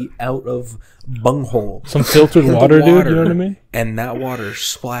freshly out of bunghole, some filtered water, dude. You know what I mean? And that water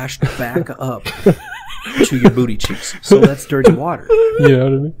splashed back up to your booty cheeks. So that's dirty water. You know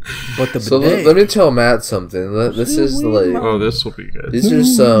what I mean? But the so let me tell Matt something. This is like, oh, this will be good. These are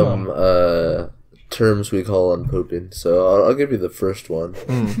some terms we call on pooping. So I'll give you the first one.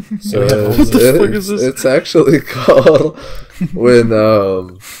 So it's actually called when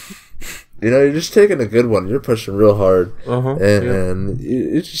you're just taking a good one. You're pushing real hard, and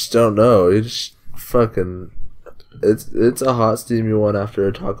you just don't know. You just fucking. It's a hot steamy one after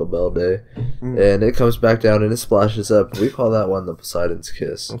a Taco Bell day, and it comes back down and it splashes up. We call that one the Poseidon's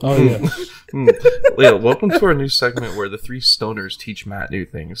Kiss. Oh yeah. Leo, welcome to our new segment where the three stoners teach Matt new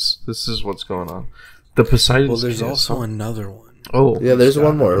things. This is what's going on. The Poseidon's Kiss. Well, there's also another one. Oh yeah, there's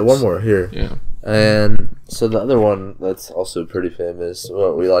one more here. Yeah. And so the other one that's also pretty famous,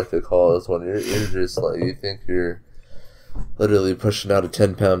 what we like to call is when you're just like, you think you're literally pushing out a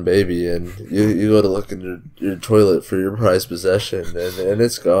 10-pound baby, and you go to look in your toilet for your prized possession, and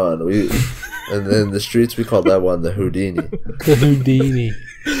it's gone. And then the streets, we call that one the Houdini. The Houdini.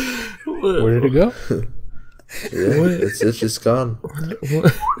 Where did it go? Yeah, it's just gone.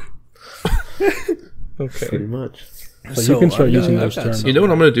 Okay. Pretty much. So you can start using those terms. You know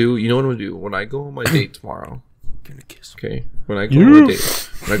what I'm gonna do? When I go on my date tomorrow. Gonna kiss. Okay. When I go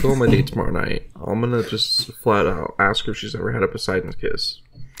on my date tomorrow night, I'm gonna just flat out ask her if she's ever had a Poseidon's Kiss.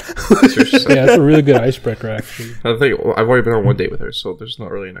 Yeah, that's a really good icebreaker, actually. I think I've already been on one date with her, so there's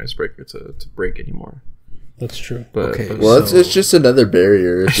not really an icebreaker to break anymore. That's true. But it's just another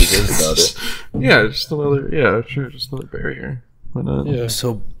barrier if you think about it. Yeah, just another barrier. Why not? Yeah.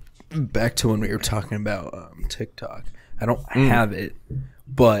 So back to when we were talking about TikTok. I don't have it,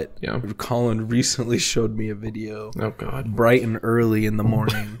 but Colin recently showed me a video. Oh God! Bright and early in the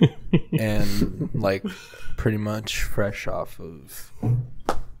morning, and like pretty much fresh off of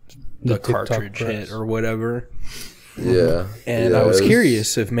the cartridge hit or whatever. Yeah. And I was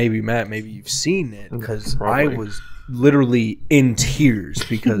curious if maybe you've seen it, because I was literally in tears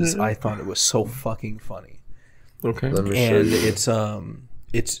because I thought it was so fucking funny. Okay. And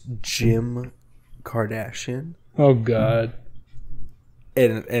it's Jim Kardashian. Oh God.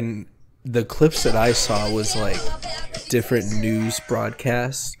 And the clips that I saw was like different news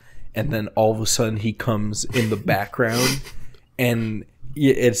broadcasts, and then all of a sudden he comes in the background, and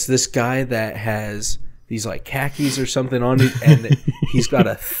it's this guy that has these like khakis or something on it, and he's got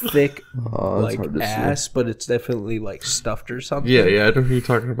a thick like ass, but it's definitely like stuffed or something. Yeah, I know who you're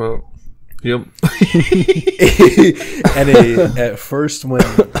talking about. Yep. And at first, when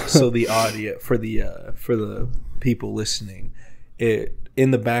the audio for the people listening,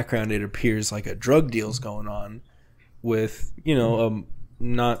 in the background it appears like a drug deal's going on with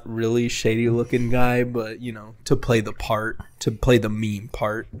not really shady looking guy, but to play the meme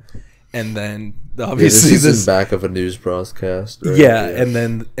part. And then obviously this is in back of a news broadcast. Right? Yeah, and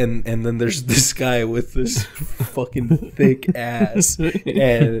then there's this guy with this fucking thick ass,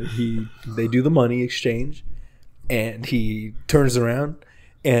 and they do the money exchange, and he turns around,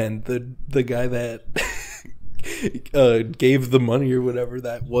 and the guy that gave the money or whatever,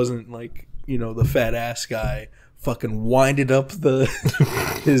 that wasn't like the fat ass guy, fucking winded up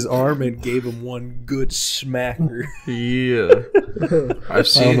his arm and gave him one good smacker. Yeah, I've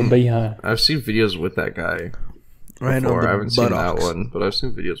seen videos with that guy before. I haven't seen that one, but I've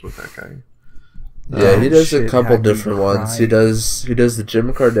seen videos with that guy. Yeah, he does a couple different ones. He does the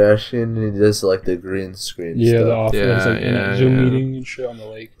Jim Kardashian, and he does like the green screen. Yeah, stuff. the office, like Zoom meeting and shit on the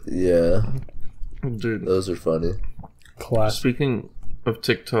lake. Yeah, dude, those are funny. Classic. Speaking of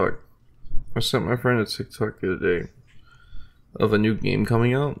TikTok, I sent my friend a TikTok the other day of a new game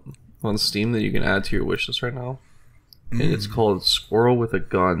coming out on Steam that you can add to your wishlist right now. And it's called Squirrel with a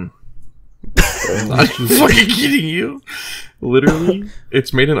Gun. I'm not fucking kidding you. Literally,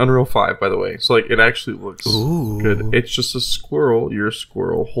 it's made in Unreal 5, by the way. So, like, it actually looks good. It's just a squirrel. You're a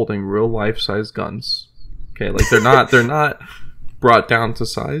squirrel holding real life-size guns. Okay, like, they're not brought down to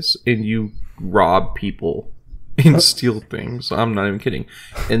size, and you rob people and steal things. I'm not even kidding.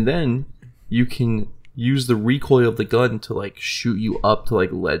 And then you can use the recoil of the gun to like shoot you up to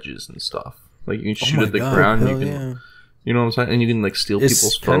like ledges and stuff. Like you can shoot at the ground. You can, you know what I'm saying? And you can like steal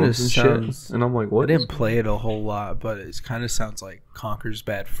people's phones and shit. And I'm like, what? I didn't play it a whole lot, but it kind of sounds like Conker's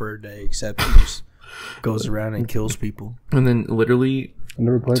Bad Fur Day, except he just goes around and kills people. And then literally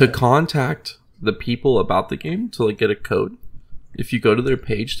to contact the people about the game to like get a code. If you go to their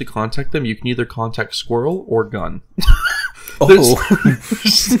page to contact them, you can either contact Squirrel or Gun. There's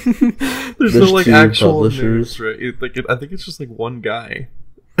no like actual publishers, right? I think it's just like one guy.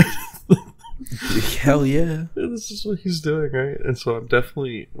 Hell yeah! This is what he's doing, right? And so I'm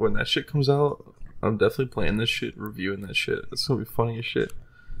definitely, when that shit comes out, I'm definitely playing this shit, reviewing that shit. It's gonna be funny as shit.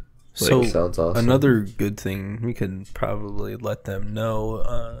 Like, so sounds awesome. Another good thing we can probably let them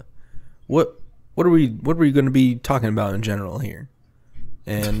know. What are we going to be talking about in general here?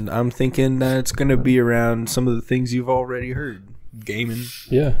 And I'm thinking that it's going to be around some of the things you've already heard. Gaming.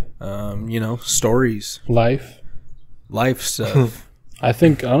 Yeah. Stories. Life stuff. I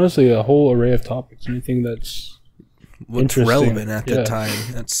think, honestly, a whole array of topics. Anything that's what's relevant at the time.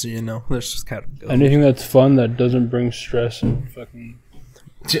 That's, let's just kind of go. Anything that's fun that doesn't bring stress and fucking...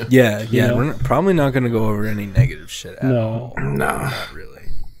 Yeah. We're probably not going to go over any negative shit at all. No. Not really.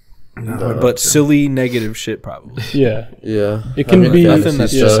 No, but silly negative shit probably. Yeah. It can be nothing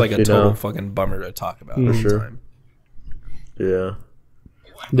that's just like a total fucking bummer to talk about for sure. Time. Yeah.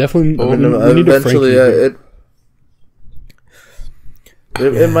 Definitely. Eventually,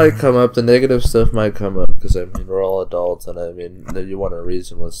 it might come up. The negative stuff might come up because we're all adults, and you want to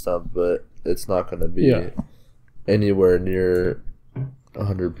reason with stuff, but it's not going to be anywhere near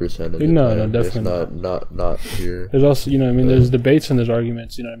 100%. No, definitely not here. There's also, there's debates and there's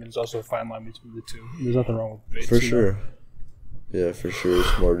arguments. There's also a fine line between the two. There's nothing wrong with debates. For sure. Yeah, for sure.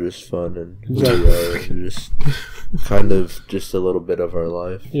 It's more just fun and just kind of just a little bit of our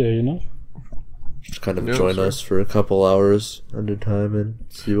life. Yeah, Just kind of join us for a couple hours at a time and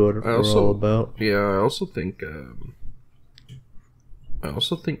see what we're all about. Yeah, I also think I'm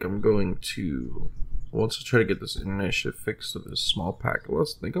going to. Once I try to get this internet shit fixed to this small pack, I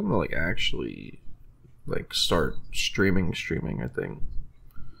think I'm gonna actually start streaming. I think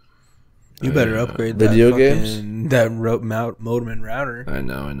you better upgrade video games. That modem and router. I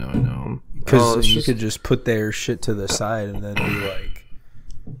know. Because you could just put their shit to the side and then be like,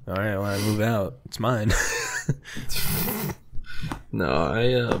 "All right, when I move out, it's mine." No,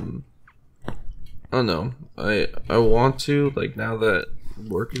 I don't know. I want to now that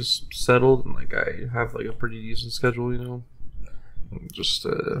work is settled and I have a pretty decent schedule, just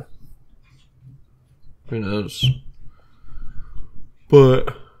who knows,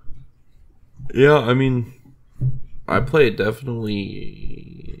 but yeah, I play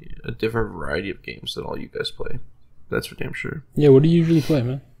definitely a different variety of games than all you guys play. That's for damn sure. Yeah, what do you usually play,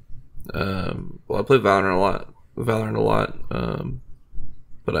 man? Well, I play Valorant a lot.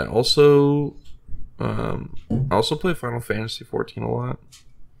 But I also play Final Fantasy 14 a lot.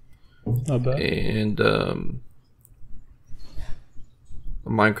 Not bad. And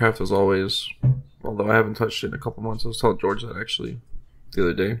Minecraft was always, although I haven't touched it in a couple months. I was telling George that actually the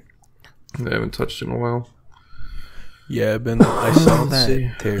other day. I haven't touched it in a while. Yeah, I saw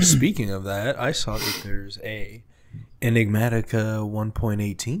that. Speaking of that, I saw that there's a Enigmatica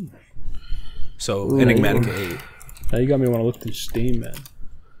 1.18. So Enigmatica 8. Now you got me want to look through Steam, man.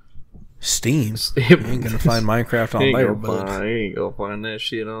 Steam? You ain't gonna find Minecraft on there, but you ain't gonna find that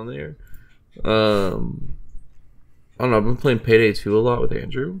shit on there. I don't know. I've been playing Payday 2 a lot with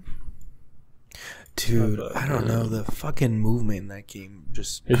Andrew. Dude, I don't know. The fucking movement in that game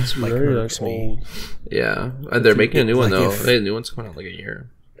just it's like very hurts me. old. Yeah, they're making a new one though. The new one's coming out in like a year.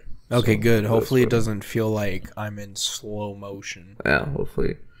 Okay, so, good. Hopefully, it doesn't feel like I'm in slow motion. Yeah,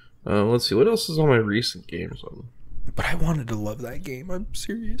 hopefully. Let's see what else is on my recent games. But I wanted to love that game. I'm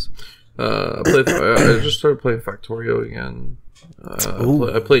serious. I just started playing Factorio again.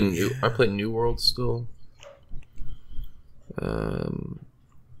 I play New World still. I'm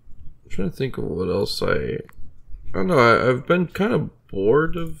trying to think of what else I don't know. I've been kind of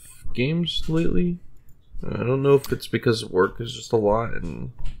bored of games lately. I don't know if it's because work is just a lot,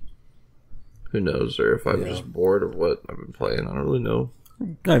 and who knows, or if I'm just bored of what I've been playing. I don't really know.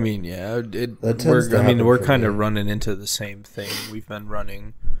 I mean, yeah, we're kind of running into the same thing. We've been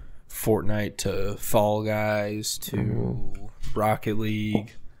running Fortnite to Fall Guys to Rocket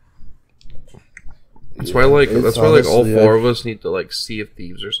League. That's why all four of us need to like Sea of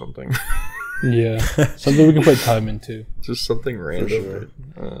Thieves or something. Yeah, something we can put time into. Just something random. Sure.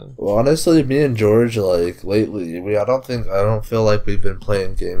 Well, honestly, me and George, like lately, I don't feel like we've been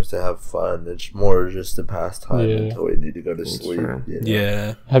playing games to have fun. It's more just to pass time until we need to go to sleep. You know?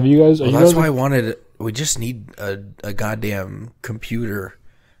 Yeah. Have you guys? That's why I wanted. We just need a goddamn computer,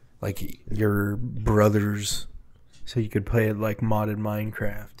 like your brother's, so you could play it like modded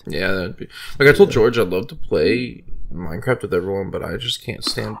Minecraft. Yeah, that'd be like I told George I'd love to play Minecraft with everyone, but I just can't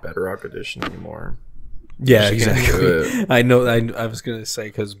stand Bedrock Edition anymore. Yeah, exactly. I know. I was gonna say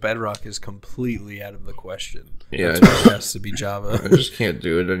because Bedrock is completely out of the question. Yeah, it has to be Java. I just can't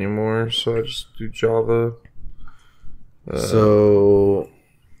do it anymore, so I just do Java. So,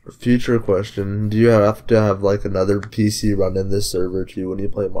 future question: do you have to have like another PC running this server too when you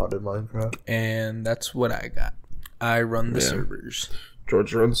play modded Minecraft? And that's what I got. I run the servers.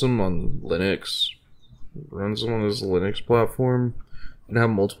 George runs them on Linux. Runs them on his Linux platform. And have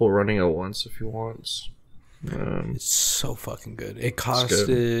multiple running at once if he wants. It's so fucking good. It cost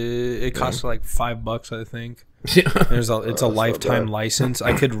like $5, I think. Yeah, it's a lifetime license.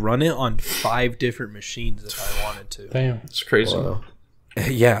 I could run it on 5 different machines if I wanted to. Damn, it's crazy. Wow.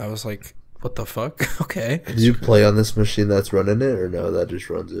 Yeah, I was like, what the fuck? Okay. Do you play on this machine that's running it, or no? That just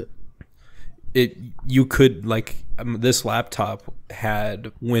runs it. You could like this laptop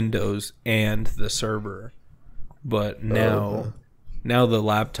had Windows and the server, but now the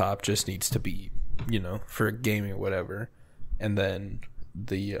laptop just needs to be, for gaming or whatever, and then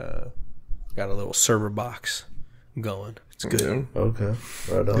the got a little server box going. It's good. Yeah. Okay,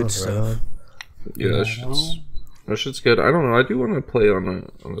 right on. Good stuff. Yeah, that shit's good. I don't know. I do want to play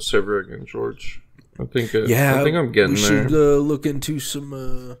on the server again, George. I think I'm getting there. We should look into some.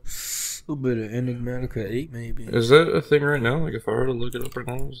 A little bit of Enigmatica 8, maybe. Is that a thing right now? Like, if I were to look it up right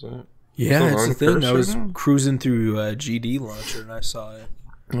now, is that? Yeah, it's a thing. I was cruising through GD Launcher and I saw it.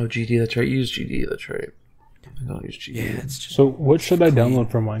 Oh, GD, that's right. You use GD, that's right. I don't use GD. Yeah, it's just. So, what should I download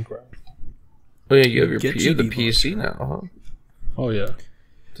from Minecraft? Oh, yeah, you have the PC now, huh? Oh, yeah.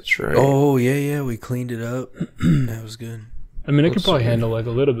 That's right. Oh, yeah, we cleaned it up. That was good. I mean, it could probably handle like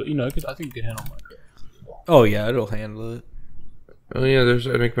a little bit. I think it could handle Minecraft. Oh, yeah, it'll handle it. Oh yeah, there's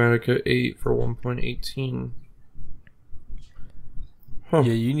Enigmatica 8 for 1.18. Huh.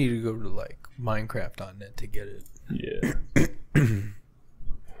 Yeah, you need to go to like Minecraft.net to get it. Yeah.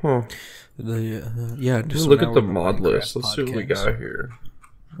 Huh. Just look at the mod list. Let's see what we got here.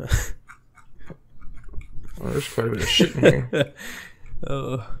 There's quite a bit of shit in here.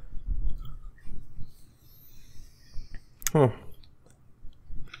 Huh.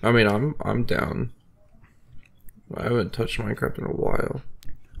 I mean, I'm down. I haven't touched Minecraft in a while.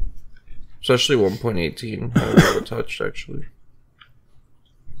 Especially 1.18. I haven't touched, actually.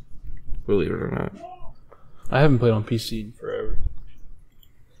 Believe it or not. I haven't played on PC in forever.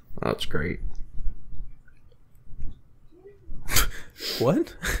 Oh, that's great.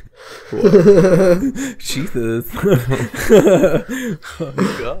 What? Jesus. Oh,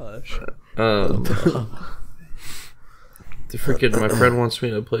 gosh. The freaking my friend wants me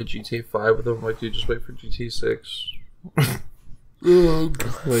to play GTA 5 with him. I'm like, dude, just wait for GTA 6.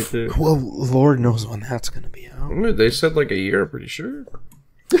 Wait, dude. Well, Lord knows when that's gonna be out. I mean, they said like a year. I'm pretty sure.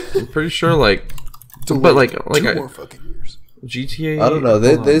 I'm pretty sure like, but like 2 more fucking years. GTA. I don't know.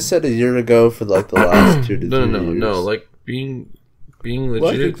 They said a year ago for like the last 2 to 3 years. No. Like being legit.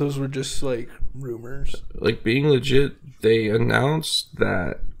 Well, I think those were just like rumors. Like being legit, they announced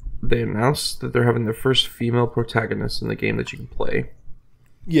that they're having their first female protagonist in the game that you can play.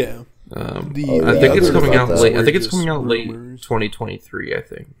 Yeah. I think it's coming out late. I think it's coming out late 2023. I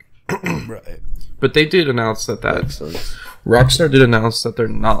think. Right. But they did announce that Rockstar did announce that they're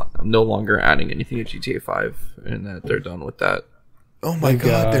no longer adding anything to GTA 5 and that they're done with that. Oh my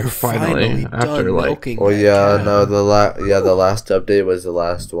god, they're finally after done like. milking. Well, yeah, cow. No, the last update was the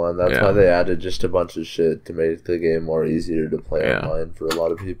last one. That's why they added just a bunch of shit to make the game more easier to play online for a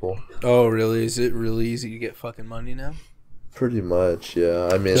lot of people. Oh, really? Is it really easy to get fucking money now? Pretty much, yeah.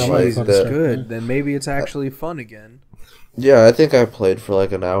 I mean, like that's good. Then maybe it's actually fun again. Yeah, I think I played for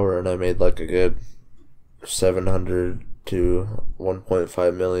like an hour and I made like a good $700 to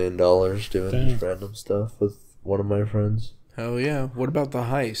 $1.5 million doing just random stuff with one of my friends. Hell yeah! What about the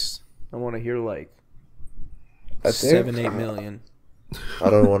heist? I want to hear like 7-8 million. I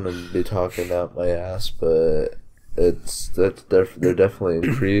don't want to be talking out my ass, but they're definitely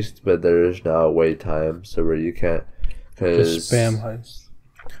increased. But there is now a wait time, so where you can't just spam heist.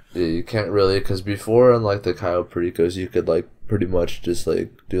 Yeah, you can't really, because before on like the Cayo Pericos, you could like pretty much just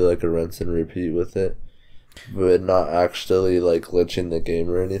like do like a rinse and repeat with it, but not actually like glitching the game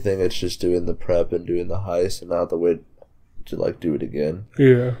or anything. It's just doing the prep and doing the heist, and not the way to like do it again.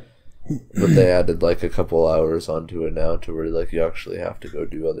 Yeah. But they added like a couple hours onto it now, to where like you actually have to go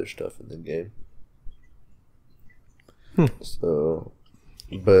do other stuff in the game. So,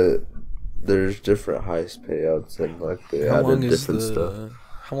 but there's different heist payouts and like they added different stuff.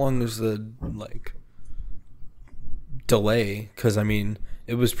 How long is the like delay? Because I mean,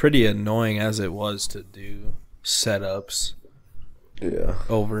 it was pretty annoying as it was to do setups. Yeah.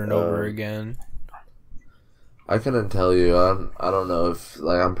 Over and over again. I couldn't tell you. I don't know if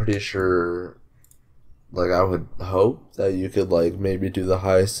like I'm pretty sure. Like I would hope that you could like maybe do the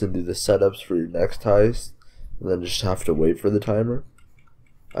heist and do the setups for your next heist, and then just have to wait for the timer.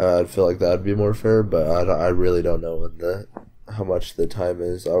 I'd feel like that'd be more fair, but I really don't know how much the time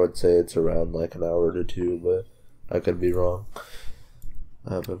is. I would say it's around like an hour to 2, but I could be wrong.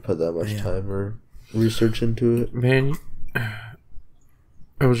 I haven't put that much time or research into it. Man,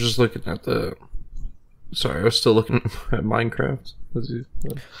 I was just looking at the. Sorry, I was still looking at Minecraft.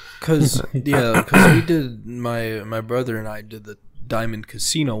 Because we did, my brother and I did the Diamond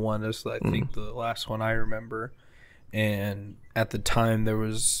Casino one. That's I think the last one I remember. And at the time there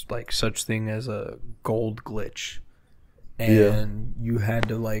was like such thing as a gold glitch. And you had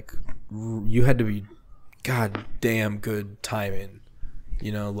to be goddamn good timing.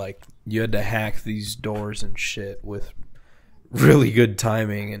 You know, like you had to hack these doors and shit with really good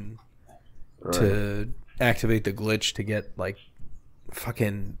timing and to activate the glitch to get like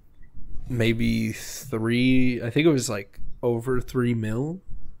fucking maybe 3, I think it was like over 3 mil.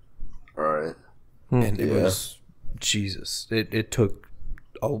 Alright. And it was Jesus. It took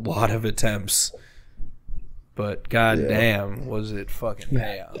a lot of attempts. But goddamn was it fucking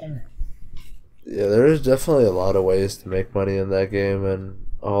payout. Yeah, there is definitely a lot of ways to make money in that game, and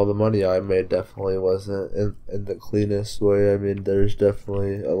all the money I made definitely wasn't in the cleanest way. I mean, there's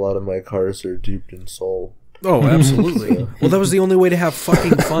definitely a lot of my cars are duped and sold. Oh, absolutely. Well, that was the only way to have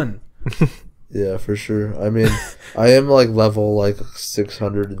fucking fun. Yeah, for sure. I mean, I am like level like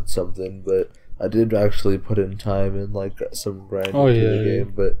 600 and something, but I did actually put in time and like some grinding to the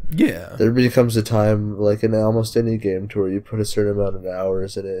game. But there becomes a time like in almost any game to where you put a certain amount of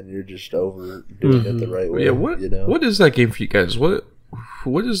hours in it and you're just over doing it the right way. Yeah, what is that game for you guys? What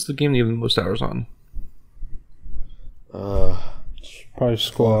is the game you have the most hours on? Probably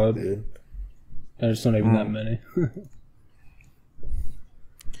Squad. Dude. There's not even that many.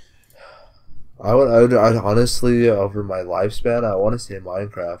 I would honestly, over my lifespan, I want to say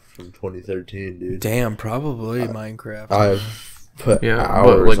Minecraft from 2013, dude. Damn, probably Minecraft. I've put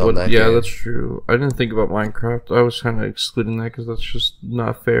hours on that game. Yeah, that's true. I didn't think about Minecraft. I was kind of excluding that because that's just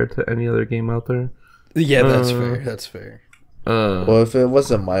not fair to any other game out there. Yeah, that's fair. That's fair. Well, if it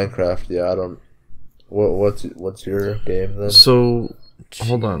wasn't Minecraft, I don't. What's your game then? So,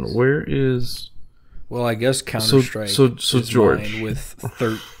 hold on. Where is? Well, I guess Counter-Strike. So George mine with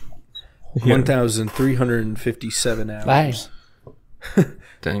 1,357 hours.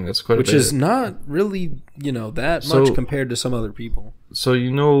 Dang, that's quite a bit. Which is not really, that much compared to some other people. So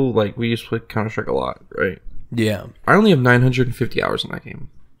like we used to play Counter-Strike a lot, right? Yeah. I only have 950 hours in that game.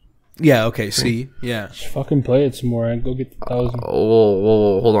 Yeah, okay, see? Yeah. Just fucking play it some more and go get the 1,000.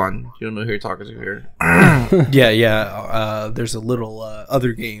 Whoa, hold on. You don't know who you're talking to here. Yeah. There's a little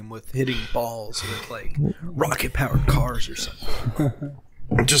other game with hitting balls with, like, rocket-powered cars or something.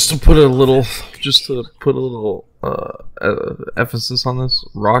 Just to put a little emphasis on this,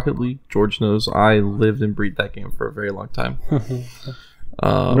 Rocket League, George knows I lived and breathed that game for a very long time.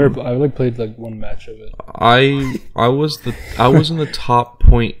 I played like one match of it. I was in the top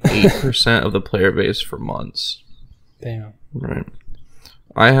 0.8% of the player base for months. Damn. Right.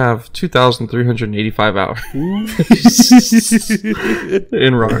 I have 2,385 hours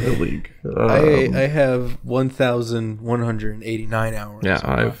in Rocket League. I have 1,189 hours. Yeah, in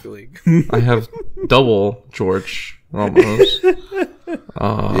Rocket League. I have double George almost.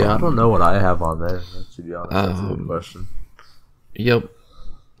 I don't know what I have on there. To be honest, that's a good question. Yep.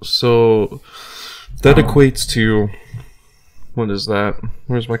 So that equates to, what is that?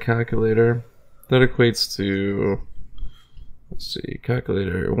 Where's my calculator? That equates to, let's see,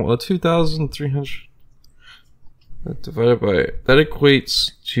 calculator. Well, 2,300 divided by, that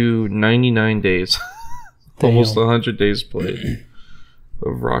equates to 99 days. Almost 100 days played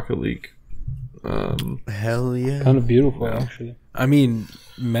of Rocket League. Hell yeah. Kind of beautiful, actually. I mean,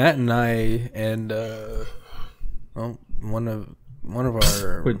 Matt and I and one of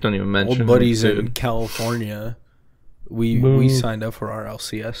our don't even mention old buddies in California, we signed up for our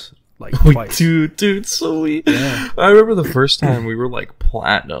LCS like twice. Dude, so I remember the first time we were like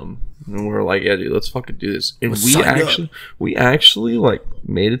platinum, and we were like, yeah, dude, let's fucking do this. And we actually like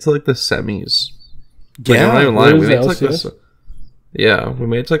made it to like the semis. Like, I'm not even lying. We made it to, like, we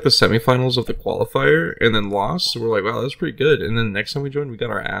made it to like the semifinals of the qualifier, and then lost. So we're like, wow, that's pretty good. And then next time we joined, we got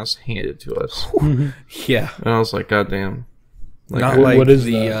our ass handed to us. Yeah, and I was like, god damn. Like, not like what is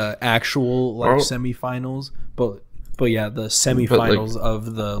the actual like semifinals, but yeah, the semifinals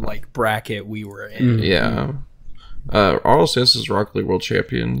of the like bracket we were in. Yeah. RLCS is Rocket League World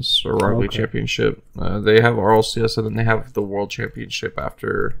Champions or Rocket League Championship. They have RLCS and then they have the World Championship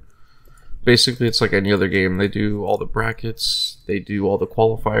after. Basically, it's like any other game. They do all the brackets, they do all the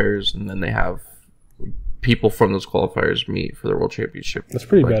qualifiers, and then they have people from those qualifiers meet for the World Championship. That's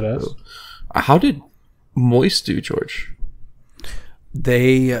pretty badass. How did Moist do, George?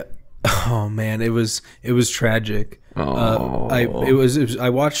 Oh man, it was tragic. I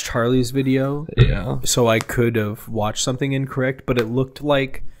watched Charlie's video, so I could have watched something incorrect, but it looked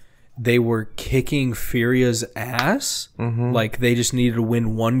like they were kicking Furia's ass. Like they just needed to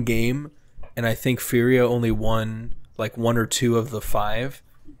win one game, and I think Furia only won like 1 or 2 of the 5,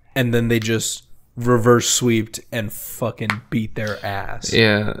 and then they just reverse sweeped and fucking beat their ass.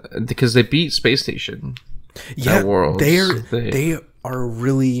 Yeah, because they beat Space Station. Yeah, they are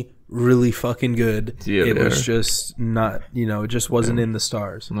really, really fucking good. Yeah, it was just not, it just wasn't in the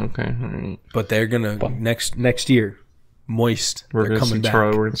stars. Okay, all right. But they're gonna next year, Moist. We're gonna see back.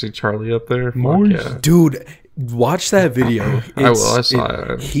 We're gonna see Charlie up there. Moist, dude. Watch that video. I will. I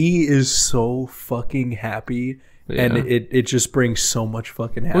saw it. He is so fucking happy, and it just brings so much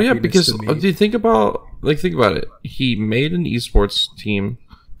fucking happiness. Well, yeah, because to me. Do you think about it? He made an esports team.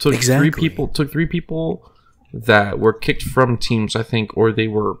 Took 3 people that were kicked from teams, I think, or they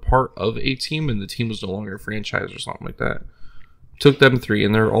were part of a team and the team was no longer a franchise or something like that. Took them 3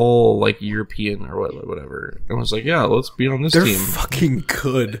 and they're all like European or whatever. And was like, yeah, let's be on this team. They're fucking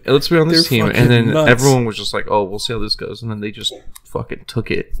good. Let's be on this team. And then everyone was just like, oh, we'll see how this goes. And then they just fucking took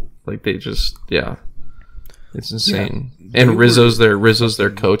it. Like they just, it's insane. Yeah, and Rizzo's their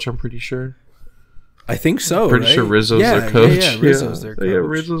coach, I'm pretty sure. I think so. Pretty sure Rizzo's their coach. Yeah, Rizzo's their coach. Yeah,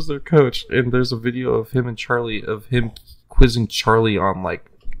 Rizzo's their coach. And there's a video of him and Charlie, of him quizzing Charlie on like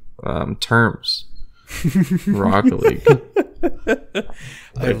terms. Rocket League. What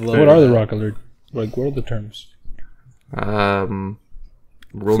are the Rocket League? Like, what are the terms? Rule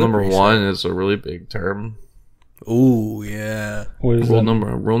number 1 is a really big term. Ooh, yeah. What is rule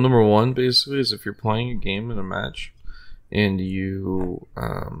number 1 basically is if you're playing a game in a match and you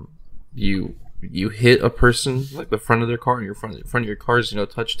hit a person like the front of their car, and your front of your car's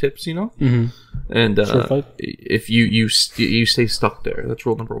touch tips, and if you stay stuck there. That's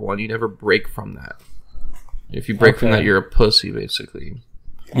rule number 1. You never break from that. If you break from that, you're a pussy, basically.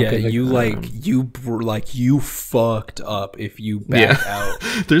 Yeah, you fucked up if you back out.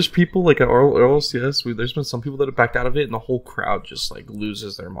 There's people like at RLCS. There's been some people that have backed out of it, and the whole crowd just like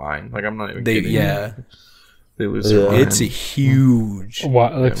loses their mind. Like I'm not even kidding. Yeah. They lose their mind. It's a huge.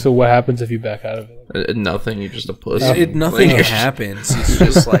 So what happens if you back out of it? Nothing. You're just a pussy. Nothing happens. It's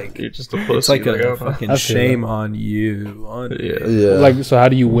just like you're just a pussy. It's like a fucking shame on you. Yeah. Like, so how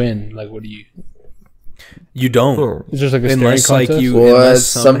do you win? Like, what do you? You don't. It's just like a unless staring contest? unless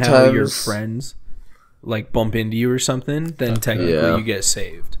somehow your friends like bump into you or something, then technically you get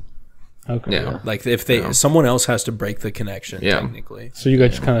saved. Okay. Yeah. Like if someone else has to break the connection, technically. So you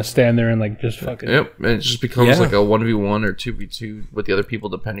guys just kind of stand there and like just fucking. Yep, and it just becomes like a 1v1 or 2v2 with the other people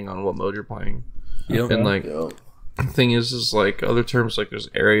depending on what mode you're playing. Yep. And like the thing is like other terms like there's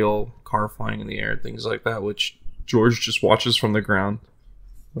aerial, car flying in the air, things like that, which George just watches from the ground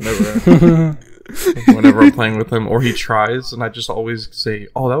whenever I'm playing with him, or he tries, and I just always say,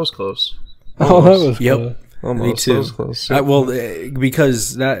 "Oh, that was close." Oh, that was close. Almost. Me too. That was close. Well,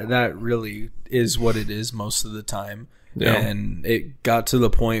 because that really is what it is most of the time. Yeah. And it got to the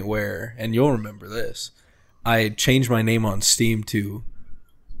point where, and you'll remember this, I changed my name on Steam to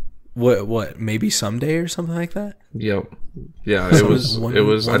what maybe someday or something like that. Yep. Yeah, it was.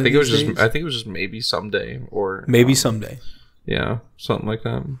 I think it was just maybe someday or maybe someday. Yeah, something like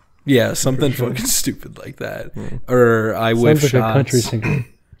that. Yeah, something fucking stupid like that. Or I whiff shots. A country singer.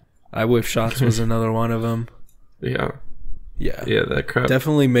 I whiff shots was another one of them. Yeah. Yeah. Yeah, that crap.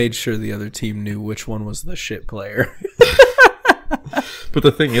 Definitely made sure the other team knew which one was the shit player. But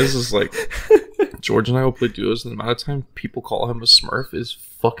the thing is like George and I will play duos, and the amount of time people call him a Smurf is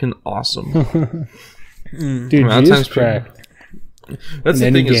fucking awesome. Dude, he is cracked. That's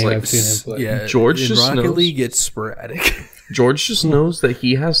the thing is like, yeah, George just Rocket knows. League gets sporadic. George just knows that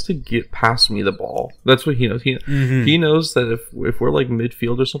he has to get past me the ball. That's what he knows. He knows that if we're like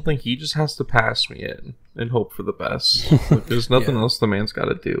midfield or something, he just has to pass me in and hope for the best. Like, there's nothing else the man's got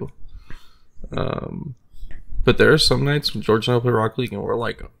to do. But there are some nights when George and I play Rocket League and we're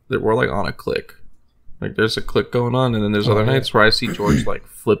like on a click. Like there's a click going on, and then there's other nights where I see George like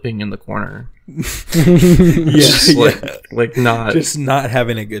flipping in the corner. Like not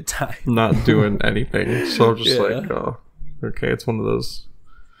having a good time, not doing anything. So I'm just like, oh, okay, it's one of those.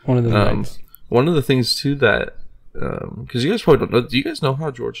 Nights. One of the things too that, because you guys probably don't know. Do you guys know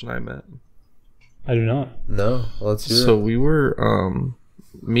how George and I met? I do not. No, let's hear it. So we were,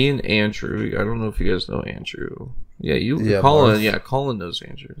 me and Andrew. I don't know if you guys know Andrew. Yeah, Colin. Marv. Yeah, Colin knows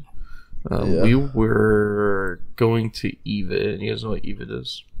Andrew. We were going to EVIT. You guys know what EVIT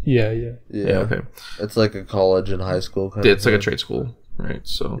is? Yeah. Okay. It's like a college and high school kind of It's like a trade school, right?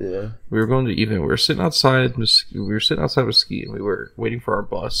 So we were going to EVIT. We were sitting outside. We were sitting outside with Ski, and we were waiting for our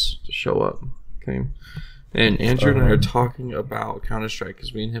bus to show up. Okay. And Andrew and I are talking about Counter-Strike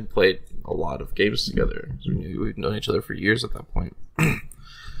because me and him played a lot of games together. We've known each other for years at that point.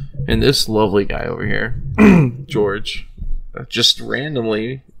 And this lovely guy over here, George, just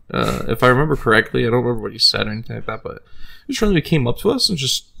randomly. If I remember correctly, I don't remember what he said or anything like that, but just randomly came up to us and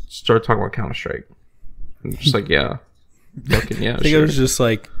just started talking about Counter-Strike. And just like, yeah. Fucking yeah, I think it was just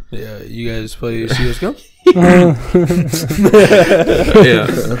like, yeah, you guys play CSGO?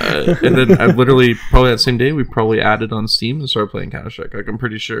 And then I literally, probably that same day, we probably added on Steam and started playing Counter-Strike. Like, I'm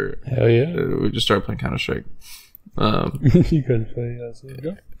pretty sure. Hell yeah. We just started playing Counter-Strike. You couldn't play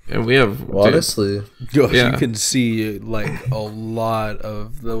CSGO? And we have honestly, you can see like a lot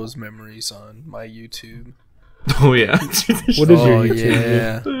of those memories on my YouTube. Oh yeah, what is your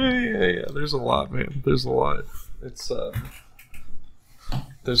YouTube? Yeah. There's a lot, man. There's a lot. It's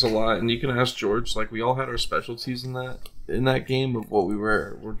there's a lot, and you can ask George. Like we all had our specialties in that game of what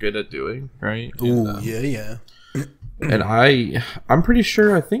we're good at doing, right? Oh yeah. And I'm pretty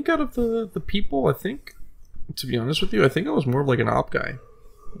sure. I think out of the people, I think, to be honest with you, I think I was more of like an op guy.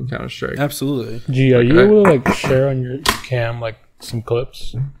 In Counter-Strike. Absolutely. Gee, are you able to like share on your cam like some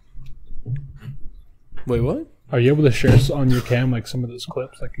clips? Wait, what? Are you able to share on your cam like some of those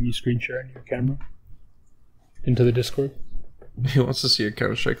clips? Like, can you screen share on your camera into the Discord? He wants to see your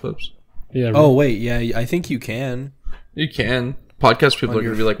Counter-Strike clips. Yeah. Right. Oh wait, yeah, I think you can. You can. Podcast people are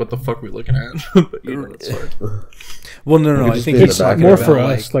gonna be like, "What the fuck are we looking at?" But you know, it's hard. Well, no. I think it's more for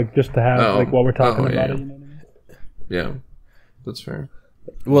us, like just to have like while we're talking about it. You know what I mean? Yeah, that's fair.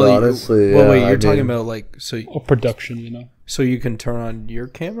 Well, honestly, wait, you're talking about like production, you know? So you can turn on your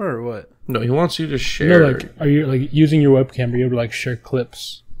camera or what? No, he wants you to share. No, like, are you like using your webcam? Are you able to like share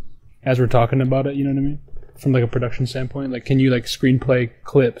clips as we're talking about it? You know what I mean? From like a production standpoint, like can you like screenplay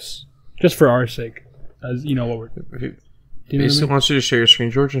clips just for our sake? As you know what we're. He basically wants you to share your screen,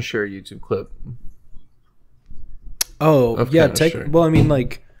 George, and share a YouTube clip. Oh yeah, well, I mean,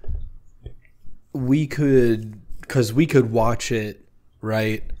 like we could watch it.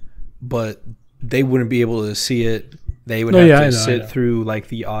 Right, but they wouldn't be able to see it. They would have to sit through like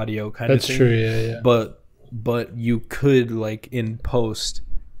the audio kind of thing. That's true, yeah. But you could like in post,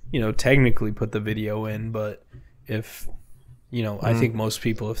 technically put the video in. But if I think most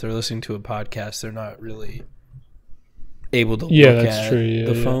people, if they're listening to a podcast, they're not really able to look at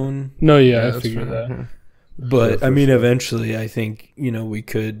the phone. No, I figured that. But I mean, eventually, I think we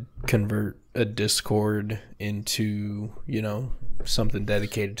could convert a Discord into something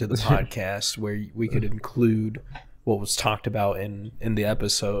dedicated to the podcast where we could include what was talked about in the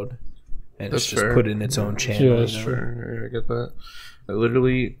episode, and it's just put in its own channel. Yeah, that's fair. I get that. I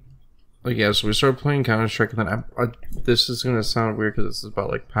literally, so we started playing Counter-Strike, and then this is gonna sound weird because this is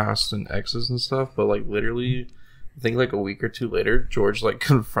about like past and exes and stuff, but like literally, I think like a week or two later, George like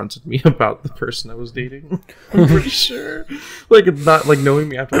confronted me about the person I was dating. I'm pretty sure, like not like knowing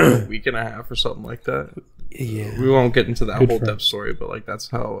me after like a week and a half or something like that. Yeah, we won't get into that whole depth story, but like that's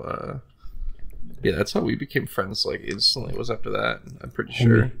how. Yeah, that's how we became friends. Like instantly, it was after that. I'm pretty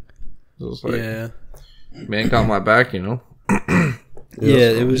sure. It was like, man got my back, Yeah,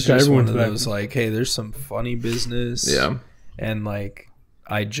 it was just one of those like, hey, there's some funny business. Yeah, and like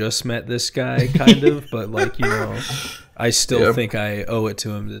I just met this guy, kind of, but like I still think I owe it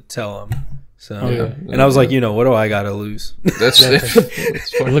to him to tell him. So, and I was like, what do I gotta lose? That's it.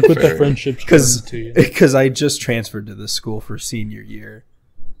 Look what the friendship's done to you. Because I just transferred to this school for senior year.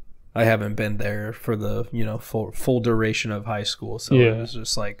 I haven't been there for the full duration of high school, so it was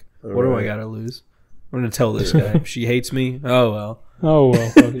just like, what do I gotta lose? I'm gonna tell this guy if she hates me. Oh well.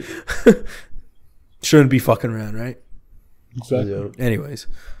 Shouldn't be fucking around, right? Exactly. Anyways,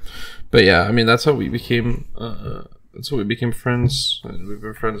 but yeah, I mean that's how we became. That's how we became friends, and we've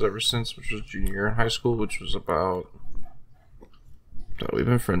been friends ever since, which was junior year in high school, which was about. We've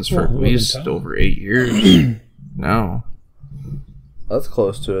been friends for at least over 8 years now. That's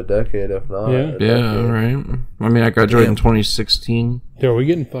close to a decade, if not. Yeah, right. I mean, I graduated in 2016. Yeah, are we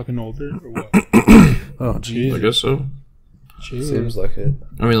getting fucking older or what? Oh, jeez. I guess so. Jeez. Seems like it.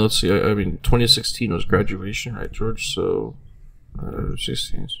 I mean, let's see. I mean, 2016 was graduation, right, George? So,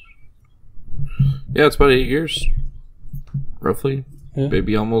 16. Yeah, it's about 8 years, roughly. Yeah.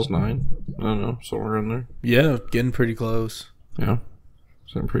 Maybe almost 9. I don't know, somewhere in there. Yeah, getting pretty close. Yeah,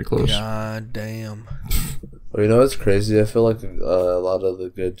 getting pretty close. God damn. Well, what's crazy? I feel like a lot of the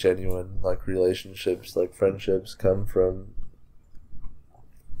good, genuine, like, relationships, like, friendships come from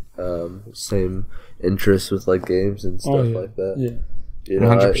same interests with, like, games and stuff like that. Yeah.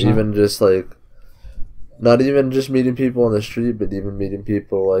 Even just, like, not even just meeting people on the street, but even meeting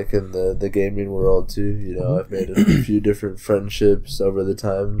people, like, in the gaming world, too. I've made a few different friendships over the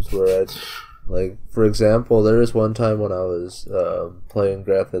times where like, for example, there was one time when I was playing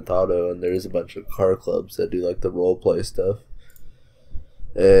Grand Theft Auto, and there's a bunch of car clubs that do, like, the role play stuff.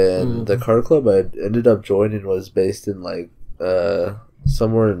 And the car club I ended up joining was based in, like,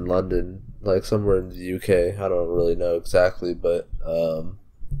 somewhere in London, like, somewhere in the UK. I don't really know exactly, but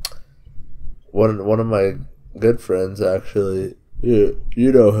one of my good friends, actually, you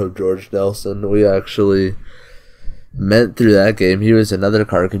know him, George Nelson, we actually met through that game. He was another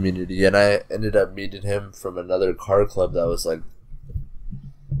car community, and I ended up meeting him from another car club that was like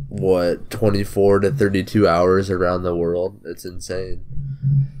 24 to 32 hours around the world. It's insane.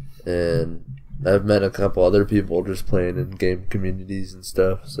 And I've met a couple other people just playing in game communities and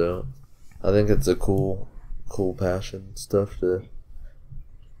stuff, so I think it's a cool passion stuff to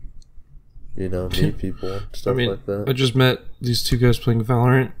meet people and stuff like that. I just met these two guys playing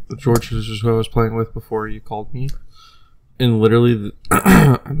Valorant. George is just who I was playing with before you called me. And literally,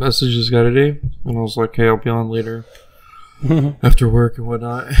 I messaged this guy today, and I was like, hey, I'll be on later after work and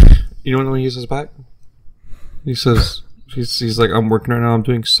whatnot. You know when he says back? He says, he's like, I'm working right now, I'm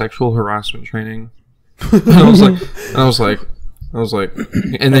doing sexual harassment training. And I was like,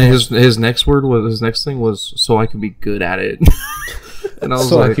 and then his next thing was, so I can be good at it. And I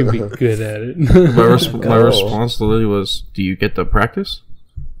was I can be good at it. my response literally was, do you get to practice?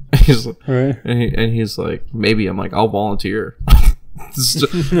 He's like, right. and he's like, maybe. I'm like, I'll volunteer. But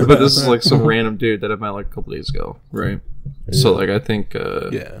this is like some random dude that I met like a couple days ago, right? Yeah. So like, I think,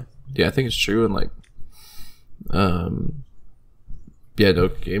 I think it's true, and like,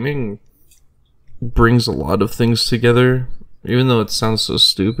 gaming brings a lot of things together, even though it sounds so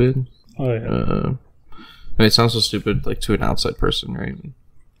stupid. Oh yeah. I mean, it sounds so stupid, like, to an outside person, right?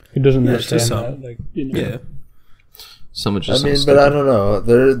 Who doesn't understand that, like, yeah. Someone just. But I don't know.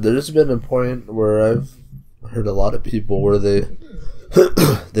 There's been a point where I've heard a lot of people where they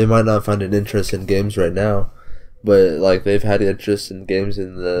they might not find an interest in games right now, but like they've had interest in games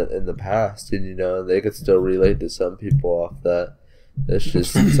in the past, and they could still relate to some people off that. It's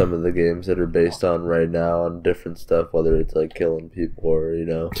just some of the games that are based on right now on different stuff, whether it's like killing people or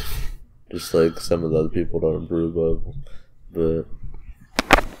just like some of the other people don't approve of. But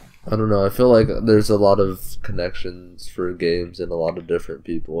I don't know. I feel like there's a lot of connections for games and a lot of different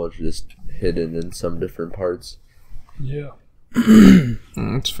people. It's just hidden in some different parts. Yeah.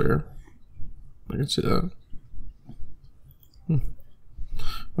 That's fair. I can see that.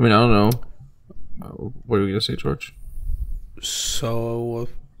 I mean, I don't know. What are we gonna say, George? So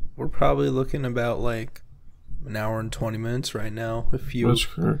we're probably looking about like an hour and 20 minutes right now. If you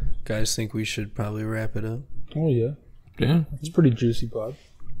guys think we should probably wrap it up. Oh yeah, yeah, it's a pretty juicy pod.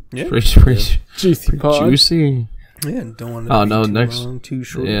 Yeah, pretty juicy pod. Juicy. Yeah, don't want to be too next, long, too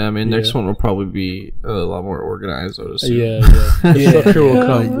short. Yeah, I mean, next one will probably be a lot more organized, I would assume. Yeah. The structure will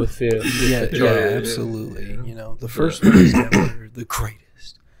come with it. Yeah, absolutely. You know, the first one is never the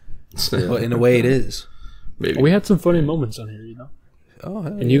greatest. But in a way, it is. Maybe. We had some funny moments on here, you know? Oh,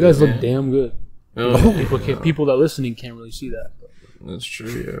 and you guys look damn good. Oh, people that listening can't really see that. That's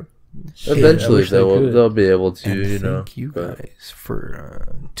true, yeah. Eventually, they'll be able to, and thank you guys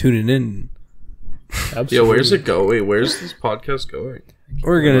for tuning in. Absolutely. Yo, where's it going? Where's this podcast going?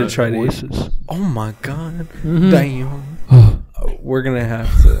 We're gonna try to. Oh my god! Damn. We're gonna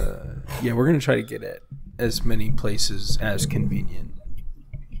have to. Yeah, we're gonna try to get it as many places as convenient.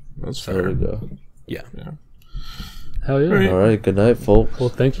 That's fair. There we go. Yeah. Hell yeah! All right. Good night, folks. Well,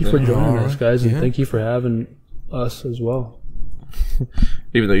 thank you for joining us, guys, and thank you for having us as well.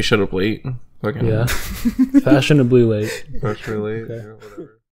 Even though you showed up late. Okay. Yeah. Fashionably late. Fashionably late. Okay. Yeah, whatever.